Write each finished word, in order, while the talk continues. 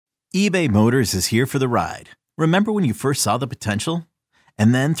eBay Motors is here for the ride. Remember when you first saw the potential?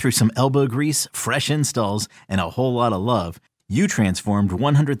 And then through some elbow grease, fresh installs, and a whole lot of love, you transformed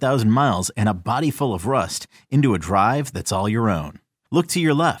 100,000 miles and a body full of rust into a drive that's all your own. Look to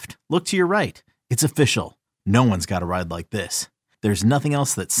your left. Look to your right. It's official. No one's got a ride like this. There's nothing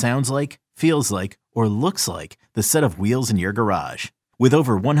else that sounds like, feels like, or looks like the set of wheels in your garage. With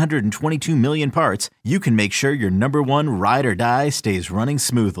over 122 million parts, you can make sure your number one ride or die stays running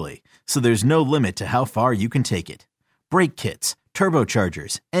smoothly. So there's no limit to how far you can take it. Brake kits,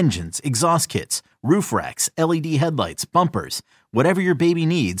 turbochargers, engines, exhaust kits, roof racks, LED headlights, bumpers, whatever your baby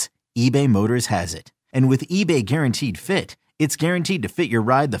needs, eBay Motors has it. And with eBay Guaranteed Fit, it's guaranteed to fit your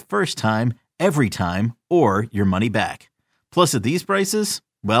ride the first time, every time, or your money back. Plus at these prices,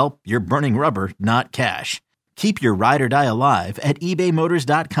 well, you're burning rubber, not cash. Keep your ride or die alive at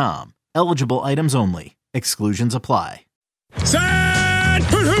ebaymotors.com. Eligible items only. Exclusions apply.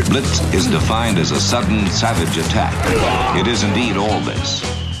 Blitz is defined as a sudden, savage attack. It is indeed all this.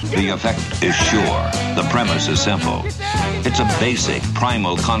 The effect is sure. The premise is simple. It's a basic,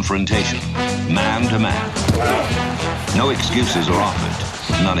 primal confrontation, man to man. No excuses are offered.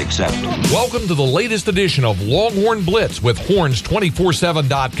 None accepted. Welcome to the latest edition of Longhorn Blitz with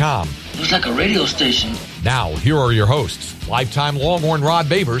horns247.com. Looks like a radio station. Now, here are your hosts. Lifetime Longhorn Rod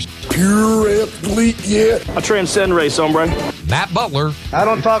Babers. Pure athlete, yeah. I transcend race, hombre. Matt Butler. I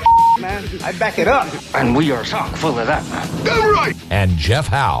don't talk man. I back it up. And we are chock full of that, man. Damn right. And Jeff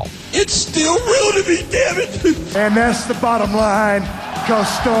Howe. It's still real to me, damn it. And that's the bottom line, because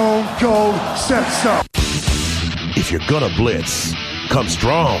Stone Cold said so. If you're gonna blitz, come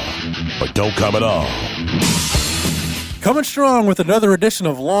strong, but don't come at all. Coming strong with another edition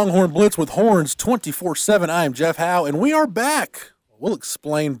of Longhorn Blitz with Horns 24/7. I am Jeff Howe, and we are back. We'll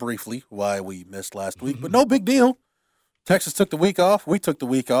explain briefly why we missed last week, but no big deal. Texas took the week off. We took the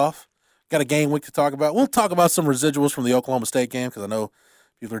week off. Got a game week to talk about. We'll talk about some residuals from the Oklahoma State game because I know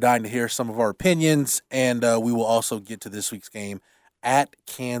people are dying to hear some of our opinions, and we will also get to this week's game at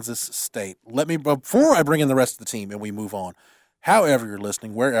Kansas State. Before I bring in the rest of the team and we move on, however you're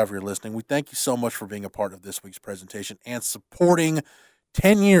listening, wherever you're listening, we thank you so much for being a part of this week's presentation and supporting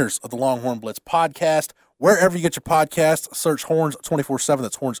 10 years of the Longhorn Blitz podcast. Wherever you get your podcast, search Horns 24/7.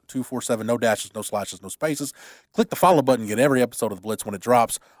 That's Horns 247. No dashes, no slashes, no spaces. Click the follow button. Get every episode of the Blitz when it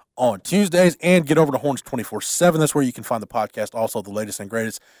drops on Tuesdays. And get over to Horns 24/7. That's where you can find the podcast. Also, the latest and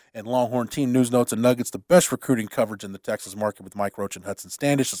greatest in Longhorn team news, notes, and nuggets. The best recruiting coverage in the Texas market with Mike Roach and Hudson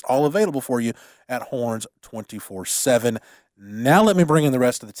Standish. It's all available for you at Horns 24/7. Now let me bring in the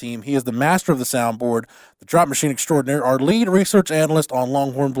rest of the team. He is the master of the soundboard, the drop machine extraordinaire, our lead research analyst on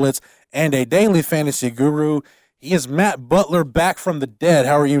Longhorn Blitz, and a daily fantasy guru. He is Matt Butler, back from the dead.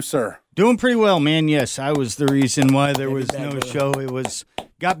 How are you, sir? Doing pretty well, man. Yes, I was the reason why there was no show.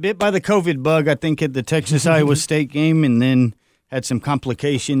 Got bit by the COVID bug, I think, at the Texas-Iowa State game, and then had some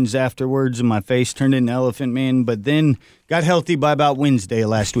complications afterwards, and my face turned into Elephant Man, but then got healthy by about Wednesday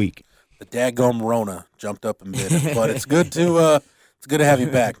last week. The daggum Rona jumped up and bit him. But it's good to have you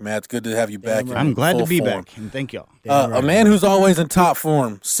back, Matt. It's good to have you back. I'm glad to be back, and thank y'all. A man who's always in top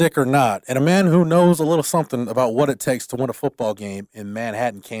form, sick or not, and a man who knows a little something about what it takes to win a football game in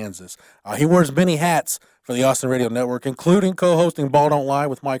Manhattan, Kansas. He wears many hats for the Austin Radio Network, including co-hosting Ball Don't Lie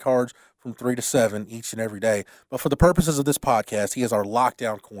with Mike Harge from 3 to 7 each and every day. But for the purposes of this podcast, he is our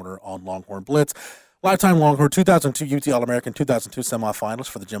lockdown corner on Longhorn Blitz. Lifetime Longhorn, 2002 UT All-American, 2002 semifinalist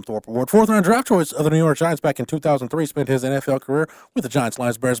for the Jim Thorpe Award, fourth-round draft choice of the New York Giants back in 2003, spent his NFL career with the Giants,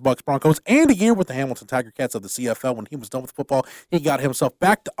 Lions, Bears, Bucks, Broncos, and a year with the Hamilton Tiger Cats of the CFL. When he was done with football, he got himself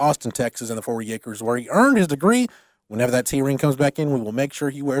back to Austin, Texas, in the 40 acres where he earned his degree. Whenever that T-ring comes back in, we will make sure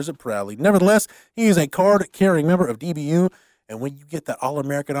he wears it proudly. Nevertheless, he is a card-carrying member of DBU, and when you get that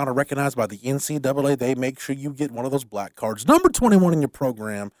All-American honor recognized by the NCAA, they make sure you get one of those black cards. Number 21 in your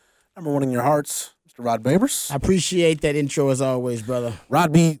program, number 1 in your hearts, Mr. Rod Babers. I appreciate that intro as always, brother.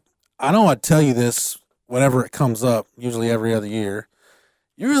 Rod B, I know I tell you this whenever it comes up, usually every other year.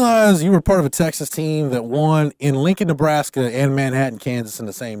 You realize you were part of a Texas team that won in Lincoln, Nebraska and Manhattan, Kansas in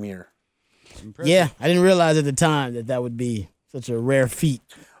the same year. Yeah, I didn't realize at the time that would be such a rare feat.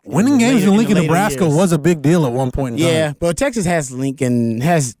 Winning games in Lincoln, Nebraska was a big deal at one point in time. Yeah, but Texas has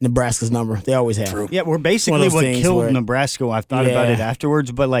Nebraska's number. They always have. True. Yeah, we're basically what killed Nebraska. I've thought about it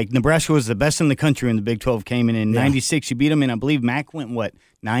afterwards, but like Nebraska was the best in the country when the Big 12 came in 96. You beat them, and I believe Mac went,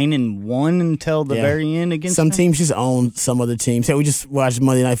 9-1 until the very end against some them? teams just own some other teams. Hey, we just watched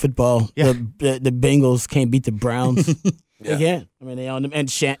Monday Night Football. Yeah. The Bengals can't beat the Browns. They can. I mean, they own them. And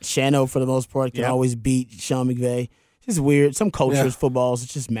Shano, for the most part, can always beat Sean McVay. It's just weird. Some cultures, footballs,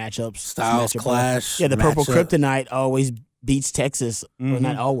 it's just matchups. Styles clash. Yeah, the Purple Kryptonite always beats Texas. Well,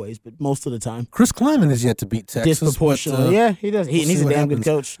 not always, but most of the time. Chris Kleiman has yet to beat Texas. Disproportionately. Yeah, he does. He's a damn good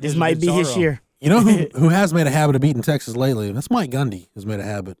coach. This might be his year. You know who has made a habit of beating Texas lately? That's Mike Gundy has made a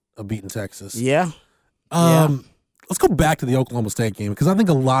habit of beating Texas. Yeah. Let's go back to the Oklahoma State game because I think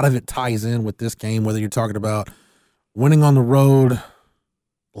a lot of it ties in with this game, whether you're talking about winning on the road,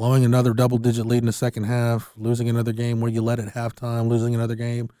 blowing another double-digit lead in the second half, losing another game where you led at halftime, losing another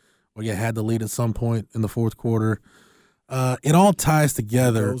game where you had the lead at some point in the fourth quarter. It all ties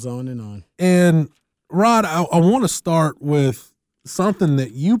together. It goes on and on. And, Rod, I want to start with something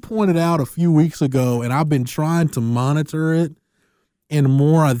that you pointed out a few weeks ago, and I've been trying to monitor it. And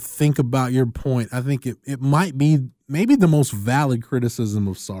more I think about your point, I think it might be maybe the most valid criticism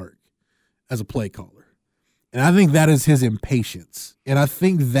of Sark as a play caller. And I think that is his impatience. And I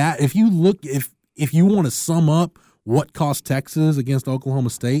think that if you want to sum up what cost Texas against Oklahoma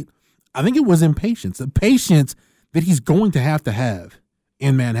State, I think it was impatience. The patience that he's going to have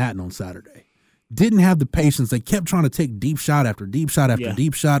in Manhattan on Saturday. Didn't have the patience. They kept trying to take deep shot after deep shot after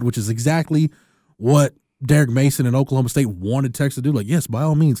deep shot, which is exactly what Derek Mason and Oklahoma State wanted Texas to do. Like, yes, by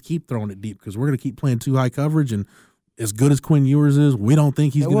all means, keep throwing it deep because we're going to keep playing too high coverage. And as good as Quinn Ewers is, we don't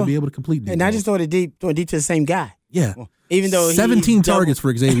think he's going to be able to complete deep. And not just throwing deep to the same guy. Yeah. Even though 17 targets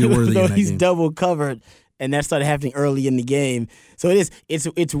for Xavier Worthy. Though he's double covered, and that started happening early in the game. So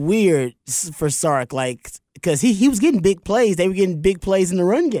it's weird for Sark, like, because he was getting big plays. They were getting big plays in the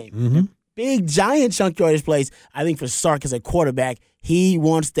run game. Mm-hmm. Big, giant chunk yardage plays. I think for Sark as a quarterback, he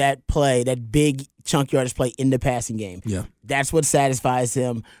wants that play, that big chunk yardage play in the passing game. Yeah. That's what satisfies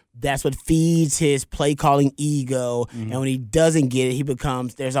him. That's what feeds his play calling ego. And when he doesn't get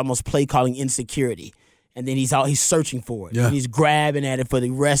it, there's almost play calling insecurity. And then he's searching for it. Yeah. And he's grabbing at it for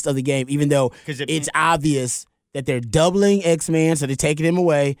the rest of the game, even though it's obvious that they're doubling X-Man, so they're taking him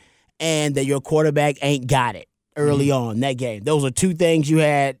away, and that your quarterback ain't got it early on that game. Those are two things you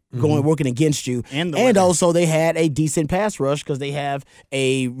had working against you. And also they had a decent pass rush because they have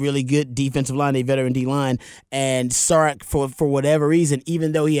a really good defensive line, a veteran D-line. And Sark, for whatever reason,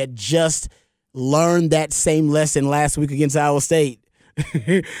 even though he had just learned that same lesson last week against Iowa State,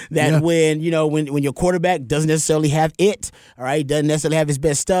 when your quarterback doesn't necessarily have it, all right, doesn't necessarily have his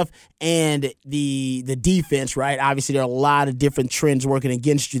best stuff, and the defense, right, obviously there are a lot of different trends working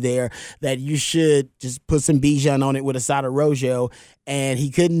against you there that you should just put some Bijan on it with a side of Rojo, and he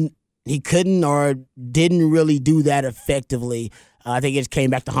couldn't or didn't really do that effectively. I think it just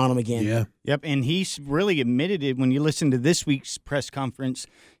came back to haunt him again. Yeah. Yep, and he's really admitted it when you listen to this week's press conference.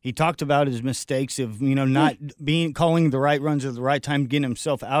 He talked about his mistakes of, not calling the right runs at the right time, getting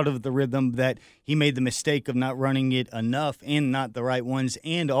himself out of the rhythm, that he made the mistake of not running it enough and not the right ones,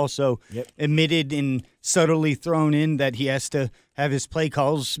 and also admitted and subtly thrown in that he has to have his play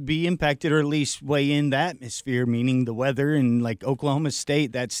calls be impacted or at least weigh in the atmosphere, meaning the weather. And like Oklahoma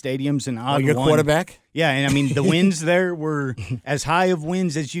State, that stadium's an odd one. Your quarterback? Yeah, and I mean, the winds there were as high of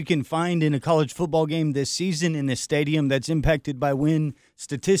winds as you can find in a college football game this season in a stadium that's impacted by wind.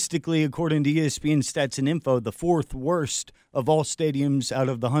 Statistically, according to ESPN Stats and Info, the fourth worst of all stadiums out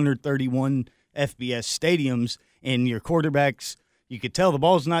of the 131 FBS stadiums. And your quarterbacks, you could tell the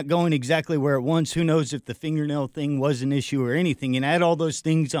ball's not going exactly where it wants. Who knows if the fingernail thing was an issue or anything. And add all those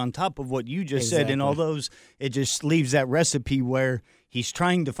things on top of what you just said and all those, it just leaves that recipe where he's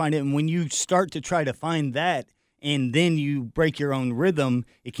trying to find it. And when you start to try to find that, and then you break your own rhythm,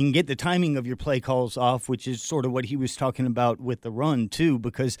 it can get the timing of your play calls off, which is sort of what he was talking about with the run, too,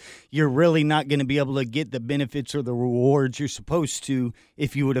 because you're really not going to be able to get the benefits or the rewards you're supposed to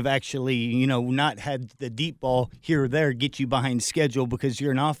if you would have actually, not had the deep ball here or there get you behind schedule, because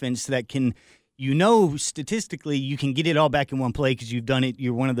you're an offense that can – statistically, you can get it all back in one play because you've done it.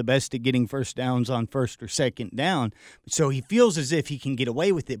 You're one of the best at getting first downs on first or second down. So he feels as if he can get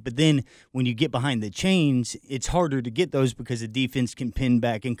away with it. But then when you get behind the chains, it's harder to get those because the defense can pin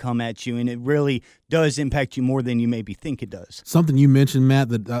back and come at you. And it really does impact you more than you maybe think it does. Something you mentioned, Matt,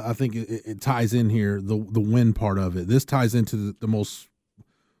 that I think it ties in here, the win part of it. This ties into the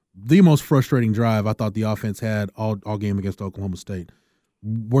most frustrating drive I thought the offense had all game against Oklahoma State.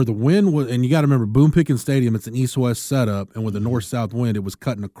 Where the wind was, and you got to remember, Boone Pickens Stadium, it's an east-west setup, and with the north-south wind, it was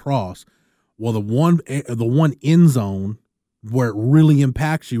cutting across. Well, the one end zone where it really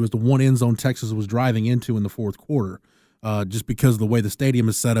impacts you is the one end zone Texas was driving into in the fourth quarter. Just because of the way the stadium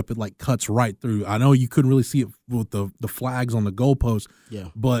is set up, it like cuts right through. I know you couldn't really see it with the flags on the goalpost,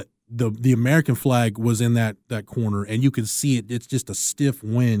 but the American flag was in that corner, and you could see it. It's just a stiff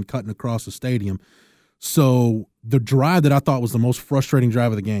wind cutting across the stadium. So the drive that I thought was the most frustrating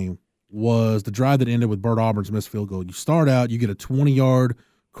drive of the game was the drive that ended with Bert Auburn's missed field goal. You start out, you get a 20-yard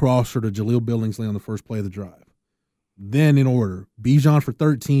crosser to Jaleel Billingsley on the first play of the drive. Then in order, Bijan for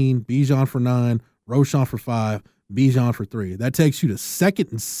 13, Bijan for 9, Roschon for 5, Bijan for 3. That takes you to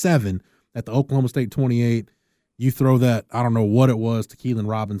 2nd and 7 at the Oklahoma State 28. You throw that, I don't know what it was, to Keelan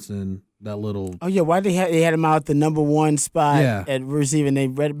Robinson, that little. Oh, yeah. Why they had him out the number 1 spot at receiving? They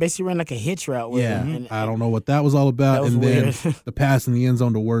basically ran like a hitch route with him. And I don't know what that was all about. Was and weird. Then the pass in the end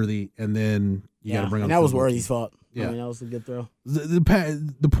zone to Worthy, and then you got to bring up. And that was Worthy's fault. Yeah. I mean, that was a good throw.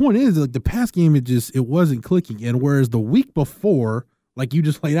 The point is, like, the pass game, it wasn't clicking. And whereas the week before, like you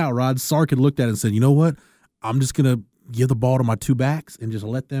just laid out, Rod, Sark had looked at it and said, you know what? I'm just going to give the ball to my 2 backs and just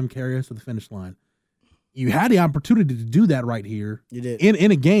let them carry us to the finish line. You had the opportunity to do that right here. You did.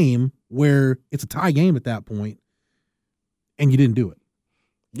 In a game where it's a tie game at that point, and you didn't do it.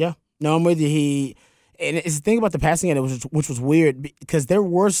 Yeah. No, I'm with you. And it's the thing about the passing game, which was weird, because there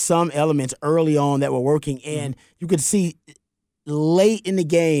were some elements early on that were working, and you could see late in the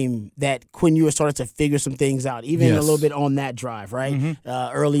game that Quinn Ewers started to figure some things out, even a little bit on that drive, right? Mm-hmm.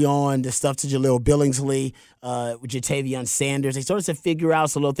 Early on, the stuff to Jaleel Billingsley, with Jatavion Sanders, they started to figure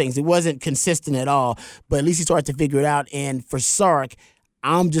out some little things. It wasn't consistent at all, but at least he started to figure it out. And for Sark,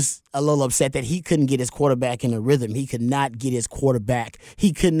 I'm just a little upset that he couldn't get his quarterback in a rhythm. He could not get his quarterback.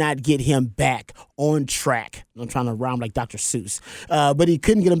 He could not get him back on track. I'm trying to rhyme like Dr. Seuss. But he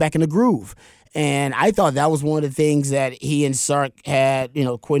couldn't get him back in the groove. And I thought that was one of the things that he and Sark had,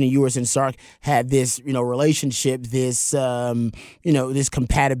 Quinn Ewers and Sark had this, relationship, this, this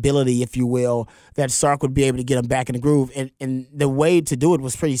compatibility, if you will, that Sark would be able to get him back in the groove. And the way to do it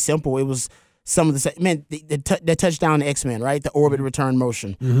was pretty simple. It was some of the touchdown to X-Men, right? The orbit return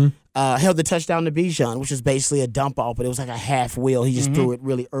motion. Mm-hmm. Held the touchdown to Bijan, which was basically a dump off, but it was like a half wheel. He just threw it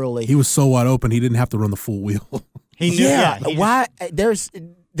really early. He was so wide open, he didn't have to run the full wheel. Why?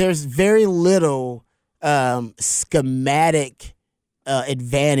 There's very little schematic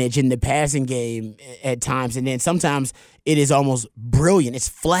advantage in the passing game at times, and then sometimes it is almost brilliant. It's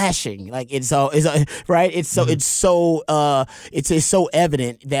flashing, like it's right. It's so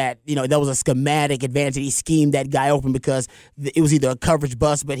evident that that was a schematic advantage. He schemed that guy open because it was either a coverage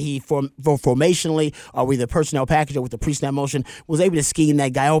bust, but he formationally or with a personnel package or with the pre-snap motion was able to scheme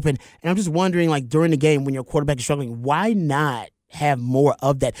that guy open. And I'm just wondering, like during the game when your quarterback is struggling, why not have more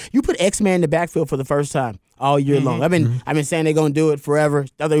of that? You put X-Man in the backfield for the first time all year long. I've been saying they're going to do it forever. I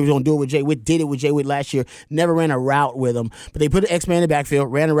thought they were going to do it with Jay Witt. Did it with Jay Witt last year. Never ran a route with him. But they put an X-Man in the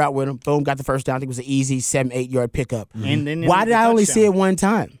backfield, ran a route with him. Boom, got the first down. I think it was an easy 7-8 yard pickup. And then why did I only see it one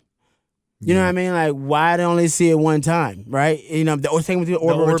time? You know what I mean? Like, why did I only see it one time, right? The thing with the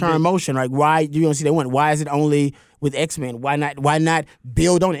orbit return motion, like, why do you only see that one? Why is it only with X-Men? Why not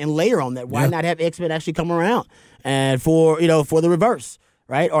build on it and layer on that? Why not have X-Men actually come around and for the reverse,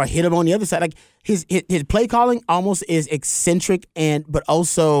 right? Or hit him on the other side? Like, his play calling almost is eccentric but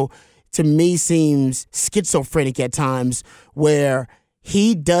also, to me, seems schizophrenic at times, where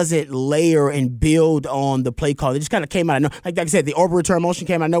he doesn't layer and build on the play call. It just kind of came out of nowhere. Like I said, the orbit return motion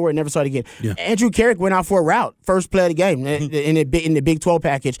came out of nowhere and never started again. Yeah. Andrew Carrick went out for a route, first play of the game in the Big 12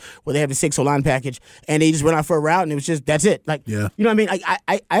 package where they have the 6 line package, and they just went out for a route, and it was just, that's it. Like, you know what I mean?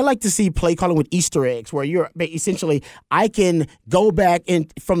 I like to see play calling with Easter eggs where you're essentially, I can go back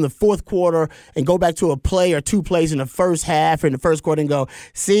from the fourth quarter and go back to a play or 2 plays in the first half or in the first quarter and go,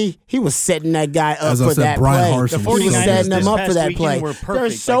 see, he was setting that guy up for that play. He was setting him up for that play.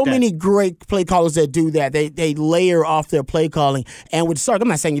 There's so many great play callers that do that. They layer off their play calling. And with Sark, I'm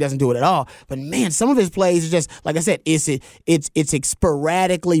not saying he doesn't do it at all, but man, some of his plays are just, like I said, it's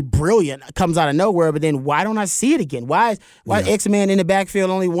sporadically brilliant. It comes out of nowhere, but then why don't I see it again? Why X-Man in the backfield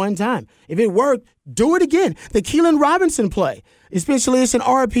only one time? If it worked, do it again. The Keelan Robinson play. Especially it's an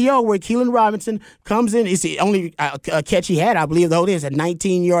RPO where Keelan Robinson comes in. It's the only catch he had, I believe, though. It is a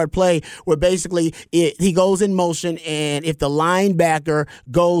 19-yard play where basically he goes in motion, and if the linebacker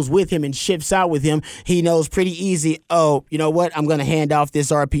goes with him and shifts out with him, he knows pretty easy, oh, you know what, I'm going to hand off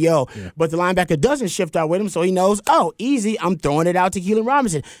this RPO. Yeah. But the linebacker doesn't shift out with him, so he knows, oh, easy, I'm throwing it out to Keelan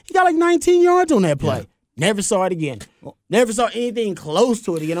Robinson. He got like 19 yards on that play. Yeah. Never saw it again. Never saw anything close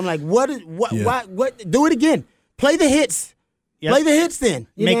to it again. I'm like, what? Do it again. Play the hits. Yep. Play the hits then.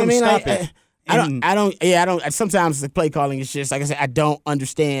 You Make know them what I stop mean? I don't. Sometimes the play calling is just, like I said, I don't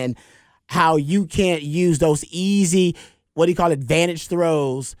understand how you can't use those easy, advantage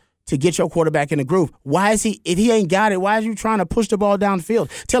throws to get your quarterback in the groove. Why is if he ain't got it, why is you trying to push the ball downfield?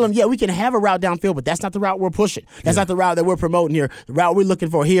 Tell him, we can have a route downfield, but that's not the route we're pushing. That's not the route that we're promoting here. The route we're looking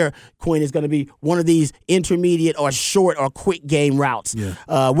for here, Quinn, is going to be one of these intermediate or short or quick game routes.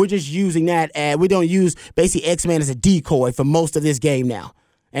 Yeah. We're just using that, and we don't use basically X-Man as a decoy for most of this game now.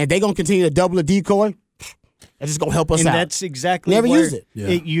 And if they're going to continue to double a decoy, That's just going to help us and out. That's exactly Never where used it. Yeah.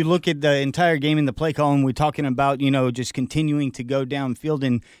 You look at the entire game in the play call, and we're talking about, just continuing to go downfield.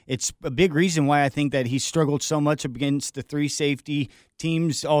 And it's a big reason why I think that he struggled so much against the 3 safety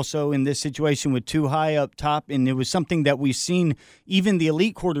teams, also in this situation with 2 high up top. And it was something that we've seen even the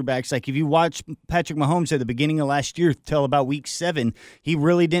elite quarterbacks. Like if you watch Patrick Mahomes at the beginning of last year till about week 7, he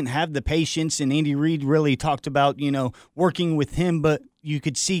really didn't have the patience. And Andy Reid really talked about, working with him. But you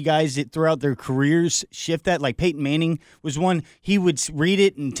could see guys that throughout their careers shift that. Like Peyton Manning was one. He would read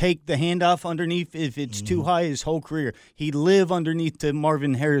it and take the handoff underneath if it's too high his whole career. He'd live underneath to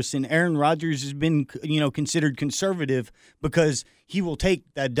Marvin Harrison. Aaron Rodgers has been, considered conservative because he will take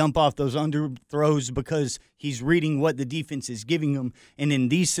that dump off those under throws because he's reading what the defense is giving him. And in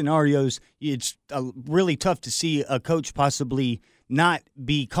these scenarios, it's really tough to see a coach possibly not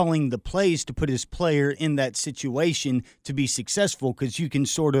be calling the plays to put his player in that situation to be successful, because you can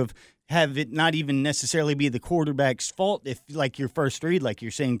sort of have it not even necessarily be the quarterback's fault if, like your first read, like you're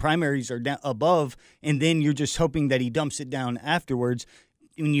saying, primaries are down above, and then you're just hoping that he dumps it down afterwards.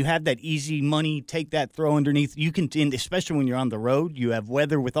 When you have that easy money, take that throw underneath, you can, especially when you're on the road, you have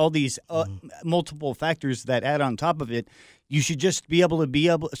weather with all these multiple factors that add on top of it. You should just be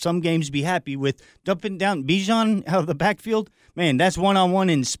able, some games be happy with dumping down Bijan out of the backfield. Man, that's one-on-one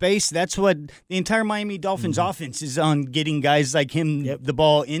in space. That's what the entire Miami Dolphins offense is on, getting guys like him the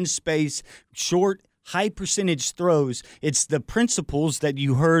ball in space, short, high percentage throws. It's the principles that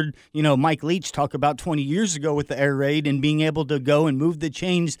you heard, Mike Leach talk about 20 years ago with the air raid and being able to go and move the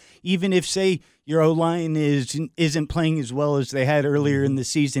chains, even if, say, your O-line isn't playing as well as they had earlier in the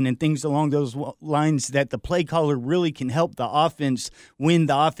season, and things along those lines, that the play caller really can help the offense when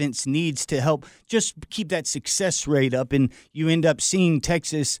the offense needs to help just keep that success rate up. And you end up seeing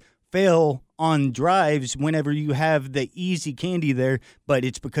Texas fail on drives whenever you have the easy candy there, but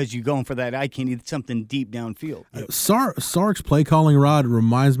it's because you're going for that eye candy, something deep downfield. Sark's play calling, Rod,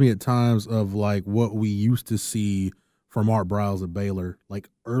 reminds me at times of like what we used to see from Art Briles at Baylor, like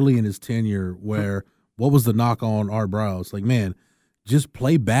early in his tenure, where what was the knock on Art Briles? Like, man, just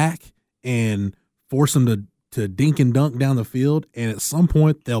play back and force them to dink and dunk down the field, and at some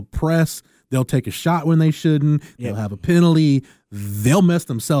point they'll press, they'll take a shot when they shouldn't, they'll have a penalty, they'll mess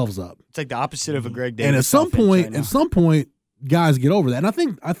themselves up. It's like the opposite of a Greg Davis. And at some point, guys get over that.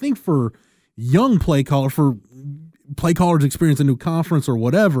 And I think for young play callers experience a new conference or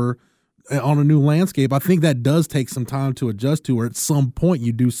whatever on a new landscape, I think that does take some time to adjust to, or at some point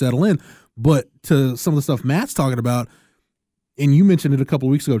you do settle in. But to some of the stuff Matt's talking about, and you mentioned it a couple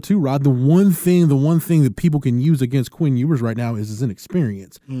of weeks ago too, Rod, the one thing that people can use against Quinn Ewers right now is his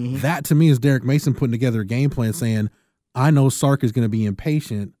inexperience. That to me is Derek Mason putting together a game plan saying, I know Sark is going to be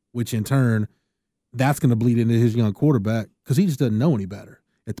impatient, which in turn, that's going to bleed into his young quarterback because he just doesn't know any better.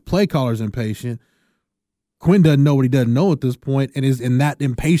 If the play caller's impatient, Quinn doesn't know what he doesn't know at this point, and that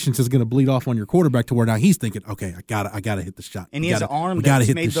impatience is going to bleed off on your quarterback to where now he's thinking, okay, I gotta hit the shot. And he has an arm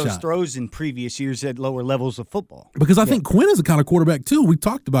that's made those throws in previous years at lower levels of football. Because I think Quinn is the kind of quarterback too. We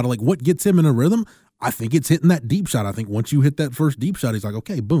talked about it, like what gets him in a rhythm. I think it's hitting that deep shot. I think once you hit that first deep shot, he's like,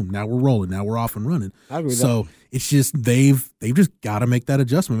 okay, boom, now we're rolling, now we're off and running. I agree with so that. it's just they've just got to make that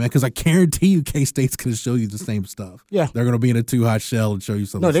adjustment, man. Because I guarantee you, K-State's going to show you the same stuff. Yeah, they're going to be in a 2-high shell and show you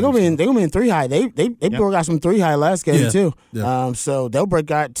something. No, they're going to be in 3-high. They broke out some 3-high last game too. Yeah. So they'll break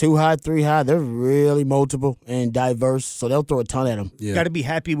out 2-high, 3-high. They're really multiple and diverse, so they'll throw a ton at them. Yeah. Got to be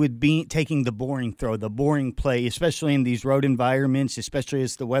happy with taking the boring throw, the boring play, especially in these road environments, especially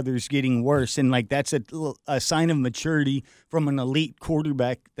as the weather's getting worse. And like that's a sign of maturity from an elite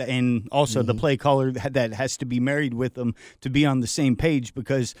quarterback, and also the play caller that has to be married with them to be on the same page,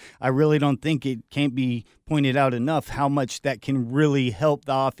 because I really don't think it can't be pointed out enough how much that can really help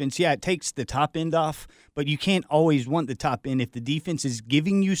the offense. Yeah, it takes the top end off, but you can't always want the top end. If the defense is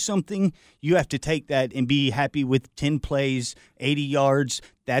giving you something, you have to take that and be happy with 10 plays, 80 yards.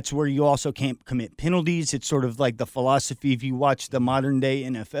 That's where you also can't commit penalties. It's sort of like the philosophy if you watch the modern day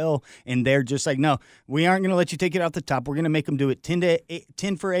NFL, and they're just like, no, we aren't going to let you take it out the top. We're going to make them do it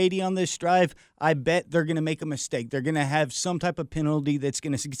 10 for 80 on this drive. I bet they're going to make a mistake. They're going to have some type of penalty that's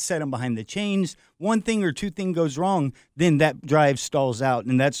going to set them behind the chains. One thing or two things goes wrong, then that drive stalls out,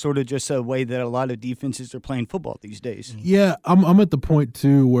 and that's sort of just a way that a lot of defenses are playing football these days. Yeah, I'm at the point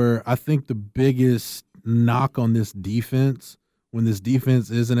too where I think the biggest knock on this defense, when this defense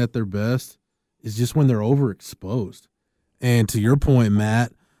isn't at their best, is just when they're overexposed. And to your point,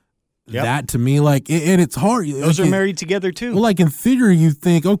 Matt, that to me, like, and it's hard. Those are married together too. Well, like in theory, you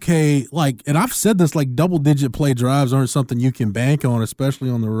think, okay, like, and I've said this, like double-digit play drives aren't something you can bank on, especially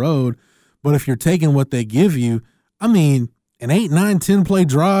on the road. But if you're taking what they give you, I mean, an 8, 9, 10 play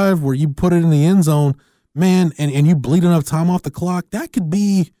drive where you put it in the end zone, man, and you bleed enough time off the clock, that could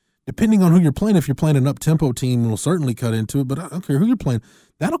be, depending on who you're playing, if you're playing an up-tempo team, it'll certainly cut into it, but I don't care who you're playing.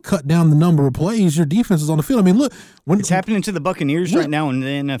 That'll cut down the number of plays your defense is on the field. I mean, look. It's happening to the Buccaneers right now in the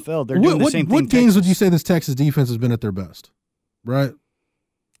NFL. They're doing the same thing. What games would you say this Texas defense has been at their best? Right?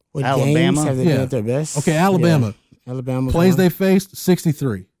 What Alabama. games have they been at their best? Okay, Alabama. Yeah. Alabama. Plays they faced,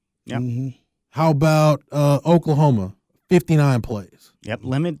 63. Yep. Mm-hmm. How about Oklahoma? 59 plays. Yep,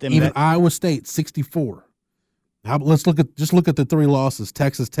 limit them. Even Iowa State, 64. Let's look at the three losses.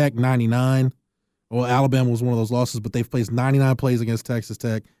 Texas Tech, 99. Well, Alabama was one of those losses, but they've placed 99 plays against Texas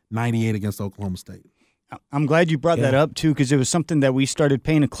Tech, 98 against Oklahoma State. I'm glad you brought that up, too, because it was something that we started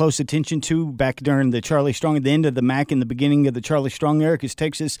paying a close attention to back during the Charlie Strong, at the end of the MAC and the beginning of the Charlie Strong era, because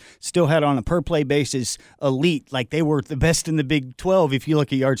Texas still had on a per-play basis elite. Like, they were the best in the Big 12 if you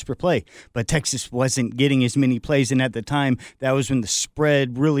look at yards per play. But Texas wasn't getting as many plays, and at the time, that was when the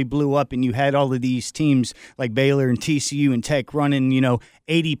spread really blew up, and you had all of these teams like Baylor and TCU and Tech running,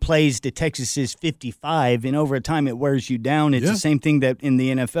 80 plays to Texas's 55, and over time it wears you down. It's the same thing that in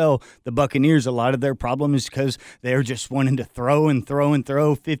the NFL, the Buccaneers, a lot of their problem is because they're just wanting to throw and throw and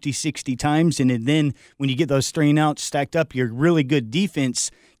throw 50, 60 times, and then when you get those 3 and outs stacked up, your really good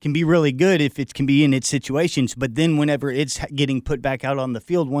defense can be really good if it can be in its situations, but then whenever it's getting put back out on the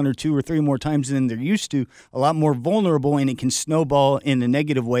field 1 or 2 or 3 more times than they're used to, a lot more vulnerable, and it can snowball in a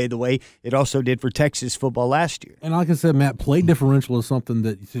negative way, the way it also did for Texas football last year. And like I said, Matt, play differential is something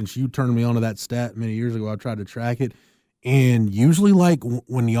that since you turned me on to that stat many years ago, I tried to track it. And usually, like,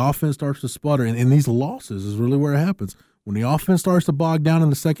 when the offense starts to sputter, and these losses is really where it happens. When the offense starts to bog down in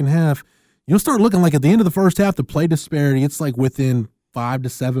the second half, you'll start looking like at the end of the first half, the play disparity, it's like within 5 to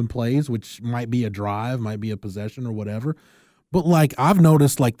 7 plays, which might be a drive, might be a possession or whatever. But, like, I've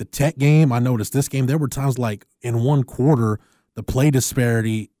noticed, like, the Tech game, I noticed this game, there were times, like, in one quarter, the play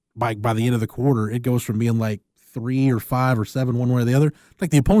disparity, by the end of the quarter, it goes from being, like, 3 or 5 or 7 one way or the other.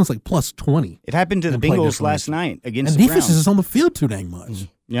 Like the opponent's like plus 20. It happened to the Bengals last night against the defense is on the field too dang much.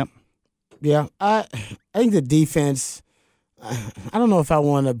 Yep. Yeah, I think the defense. I don't know if I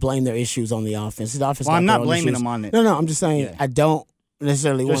want to blame their issues on the offense. The offense. Well, I'm not blaming them on it. No, I'm just saying I don't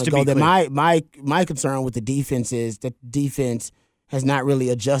necessarily want to go there. Clear. My concern with the defense is that the defense has not really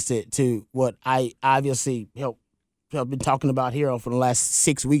adjusted to what I obviously I've been talking about here for the last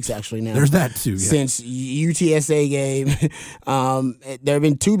 6 weeks, actually, now. There's that, too, yeah. Since UTSA game, there have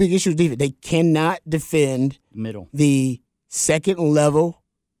been 2 big issues with defense. They cannot defend the second level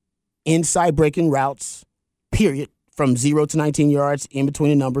inside breaking routes, period, from 0 to 19 yards in between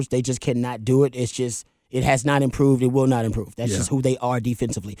the numbers. They just cannot do it. It's just, it has not improved. It will not improve. That's just who they are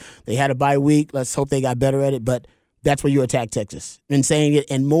defensively. They had a bye week. Let's hope they got better at it, but that's where you attack Texas. Been saying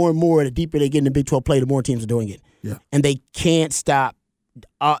it, and more, the deeper they get in the Big 12 play, the more teams are doing it. Yeah. And they can't stop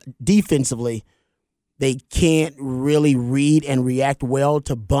defensively. They can't really read and react well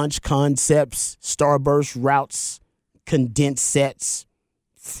to bunch concepts, starburst routes, condensed sets,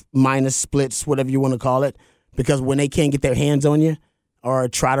 minus splits, whatever you want to call it. Because when they can't get their hands on you or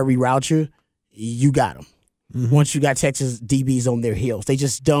try to reroute you, you got them. Mm-hmm. Once you got Texas DBs on their heels, they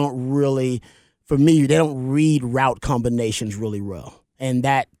just don't really. For me, they don't read route combinations really well, and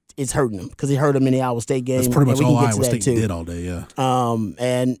that is hurting them because it hurt them in the Iowa State game. That's pretty much all Iowa State did all day, yeah.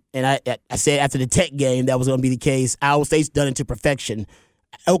 And I said after the Tech game that was going to be the case. Iowa State's done it to perfection.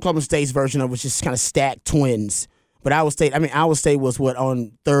 Oklahoma State's version of it was just kind of stacked twins. But Iowa State was what,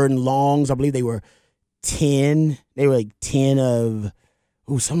 on 3rd and longs? I believe they were 10. They were like 10 of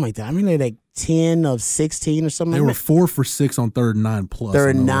something like that. I mean, they're like 10 of 16 or something. They were 4 for 6 on 3rd and 9 plus. 3rd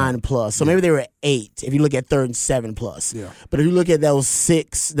and 9 plus. So maybe they were 8 if you look at 3rd and 7 plus. Yeah. But if you look at those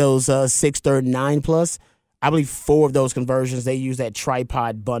 6 3rd and 9 plus, I believe 4 of those conversions, they used that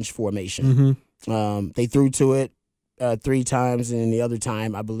tripod bunch formation. Mm-hmm. They threw to it 3 times, and the other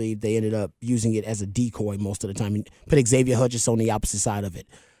time, I believe they ended up using it as a decoy most of the time. And put Xavier Hutchinson on the opposite side of it.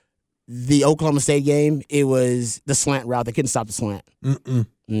 The Oklahoma State game, it was the slant route. They couldn't stop the slant.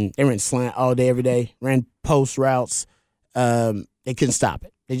 They ran slant all day, every day. Ran post routes. They couldn't stop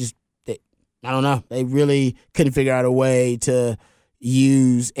it. I don't know. They really couldn't figure out a way to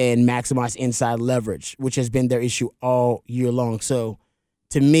use and maximize inside leverage, which has been their issue all year long. So,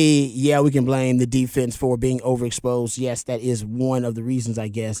 to me, yeah, we can blame the defense for being overexposed. Yes, that is one of the reasons, I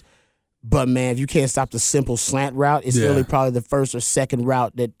guess. But, man, if you can't stop the simple slant route, it's really probably the first or second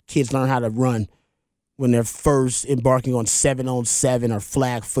route that kids learn how to run when they're first embarking on 7-on-7 or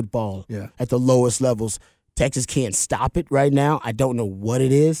flag football at the lowest levels. Texas can't stop it right now. I don't know what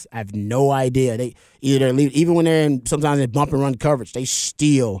it is. I have no idea. They either leave, even when they're sometimes in bump and run coverage, they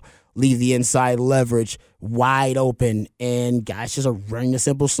still leave the inside leverage wide open. And guys just are running a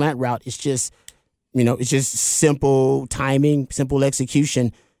simple slant route. It's just It's just simple timing, simple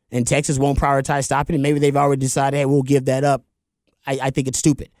execution, and Texas won't prioritize stopping it. Maybe they've already decided, hey, we'll give that up. I think it's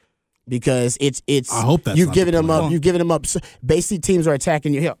stupid because it's. I hope that's you've given them up. You've given them up. Basically, teams are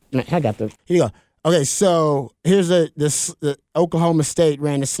attacking you. Here, I got them. Here you go. Okay, so here's the Oklahoma State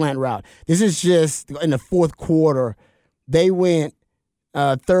ran the slant route. This is just in the fourth quarter. They went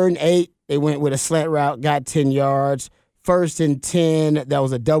 3rd and 8. They went with a slant route, got 10 yards. 1st and 10, that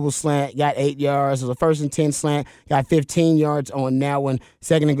was a double slant, got 8 yards. It was a 1st and 10 slant, got 15 yards on that one.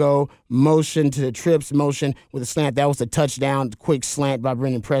 Second and goal, motion to the trips, motion with a slant. That was a touchdown, quick slant by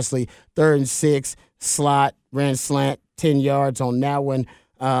Brendan Presley. 3rd and 6, slot, ran slant, 10 yards on that one.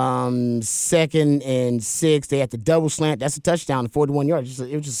 2nd and 6, they had the double slant. That's a touchdown, 41 yards.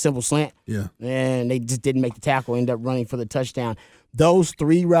 It was just a simple slant. Yeah. And they just didn't make the tackle, ended up running for the touchdown. Those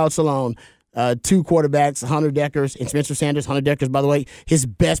 3 routes alone, 2 quarterbacks, Hunter Dekkers and Spencer Sanders. Hunter Dekkers, by the way, his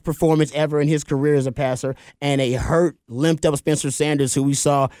best performance ever in his career as a passer, and a limped up Spencer Sanders, who we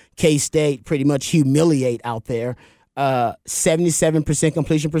saw K-State pretty much humiliate out there. 77%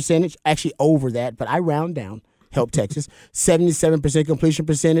 completion percentage, actually over that, but I round down. Help Texas. 77% completion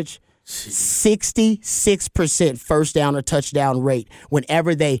percentage, 66% first down or touchdown rate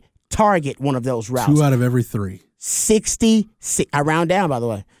whenever they target one of those routes. 2 out of every 3. 66. I round down, by the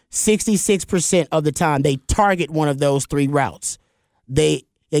way. 66% of the time they target one of those 3 routes. They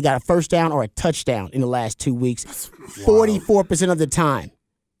got a first down or a touchdown in the last 2 weeks. 44% of the time.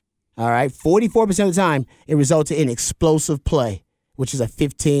 All right, 44% of the time it resulted in explosive play, which is a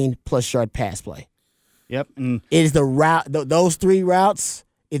 15-plus yard pass play. Yep. And it is the route. Those 3 routes.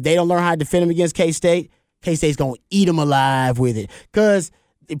 If they don't learn how to defend them against K-State, K-State's gonna eat them alive with it. Because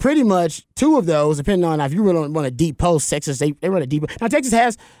pretty much 2 of those, depending on if you really want a deep post, Texas they run a deep. Now Texas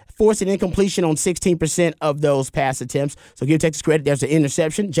has forced an incompletion on 16% of those pass attempts. So give Texas credit. There's an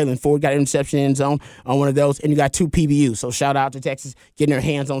interception. Jalen Ford got an interception in the end zone on one of those, and you got 2 PBUs. So shout out to Texas getting their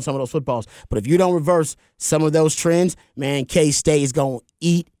hands on some of those footballs. But if you don't reverse some of those trends, man, K-State is gonna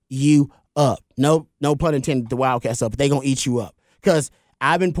eat you up. No pun intended, the Wildcats up, but they're going to eat you up. Because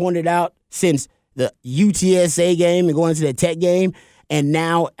I've been pointed out since the UTSA game and going into the Tech game, and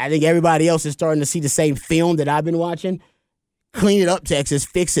now I think everybody else is starting to see the same film that I've been watching. Clean it up, Texas.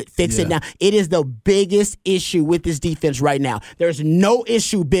 Fix it now. It is the biggest issue with this defense right now. There's no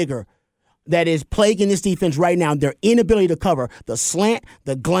issue bigger that is plaguing this defense right now. Their inability to cover the slant,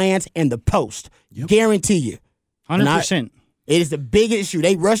 the glance, and the post. Yep. Guarantee you. 100%. It is the biggest issue.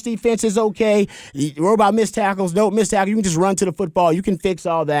 They rush defense is okay. You worry about missed tackles. Don't miss tackles. You can just run to the football. You can fix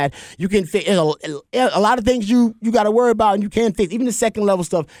all that. You can fix a lot of things you got to worry about, and you can fix. Even the second level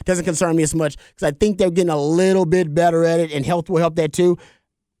stuff doesn't concern me as much because I think they're getting a little bit better at it, and health will help that too.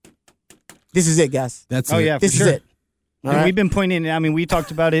 This is it, guys. That's it. Yeah, this for sure. is it. And we've been pointing. I mean, we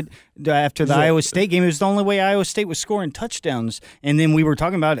talked about it after the Iowa State game. It was the only way Iowa State was scoring touchdowns. And then we were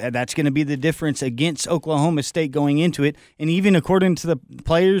talking about that's going to be the difference against Oklahoma State going into it. And even according to the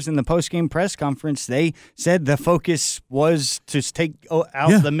players in the post-game press conference, they said the focus was to take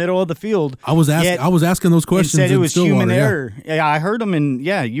out the middle of the field. I was asking those questions. Said it was Stillwater, human error. Yeah, I heard them, and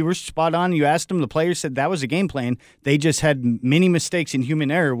you were spot on. You asked them. The players said that was a game plan. They just had many mistakes in human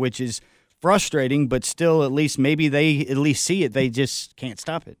error, which is frustrating, but still, at least maybe they at least see it. They just can't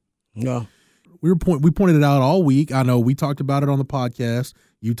stop it. No, we pointed it out all week. I know we talked about it on the podcast.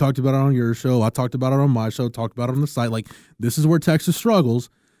 You talked about it on your show. I talked about it on my show. Talked about it on the site. Like, this is where Texas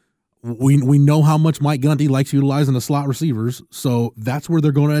struggles. We know how much Mike Gundy likes utilizing the slot receivers, so that's where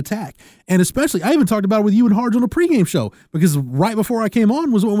they're going to attack. And especially, I even talked about it with you and Harge on the pregame show, because right before I came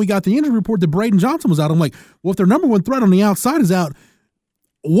on was when we got the injury report that Braden Johnson was out. I'm like, well, if their number 1 threat on the outside is out,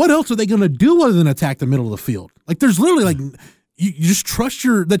 what else are they going to do other than attack the middle of the field? Like, there's literally, like, you just trust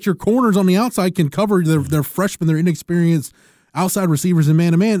that your corners on the outside can cover their freshmen, their inexperienced outside receivers and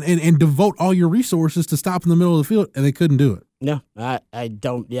man-to-man, and devote all your resources to stop in the middle of the field, and they couldn't do it. No, I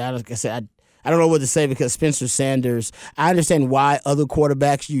don't. Yeah, like I said, I don't know what to say because Spencer Sanders, I understand why other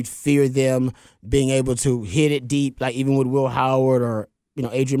quarterbacks, you'd fear them being able to hit it deep, like even with Will Howard or,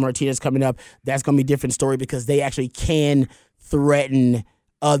 Adrian Martinez coming up. That's going to be a different story because they actually can threaten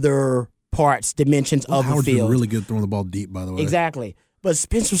other dimensions of the field. Really good throwing the ball deep, by the way. Exactly. But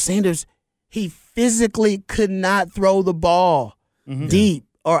Spencer Sanders, he physically could not throw the ball deep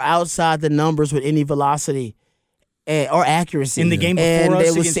or outside the numbers with any velocity or accuracy. In the game before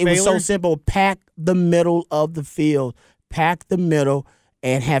us against Baylor? It was so simple. Pack the middle of the field. Pack the middle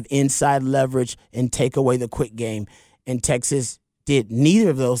and have inside leverage and take away the quick game. And Texas did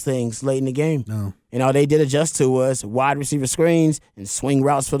neither of those things late in the game. No. And all they did adjust to was wide receiver screens and swing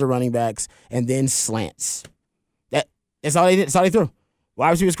routes for the running backs and then slants. That's all they did. That's all they threw.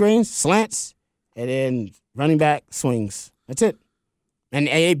 Wide receiver screens, slants, and then running back swings. That's it. And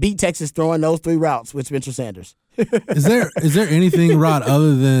they beat Texas throwing those 3 routes with Spencer Sanders. Is there anything, Rod,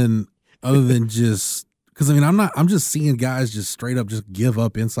 other than just because I'm just seeing guys just straight up just give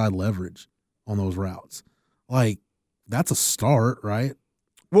up inside leverage on those routes. Like, that's a start, right?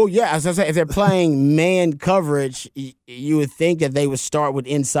 Well, yeah, as I say, if they're playing man coverage, you would think that they would start with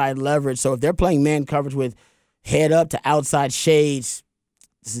inside leverage. So if they're playing man coverage with head up to outside shades,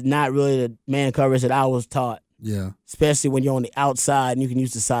 this is not really the man coverage that I was taught. Yeah. Especially when you're on the outside and you can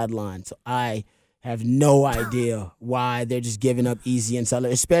use the sideline. So I have no idea why they're just giving up easy inside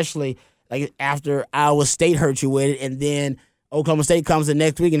leverage, especially like after Iowa State hurt you with it, and then Oklahoma State comes the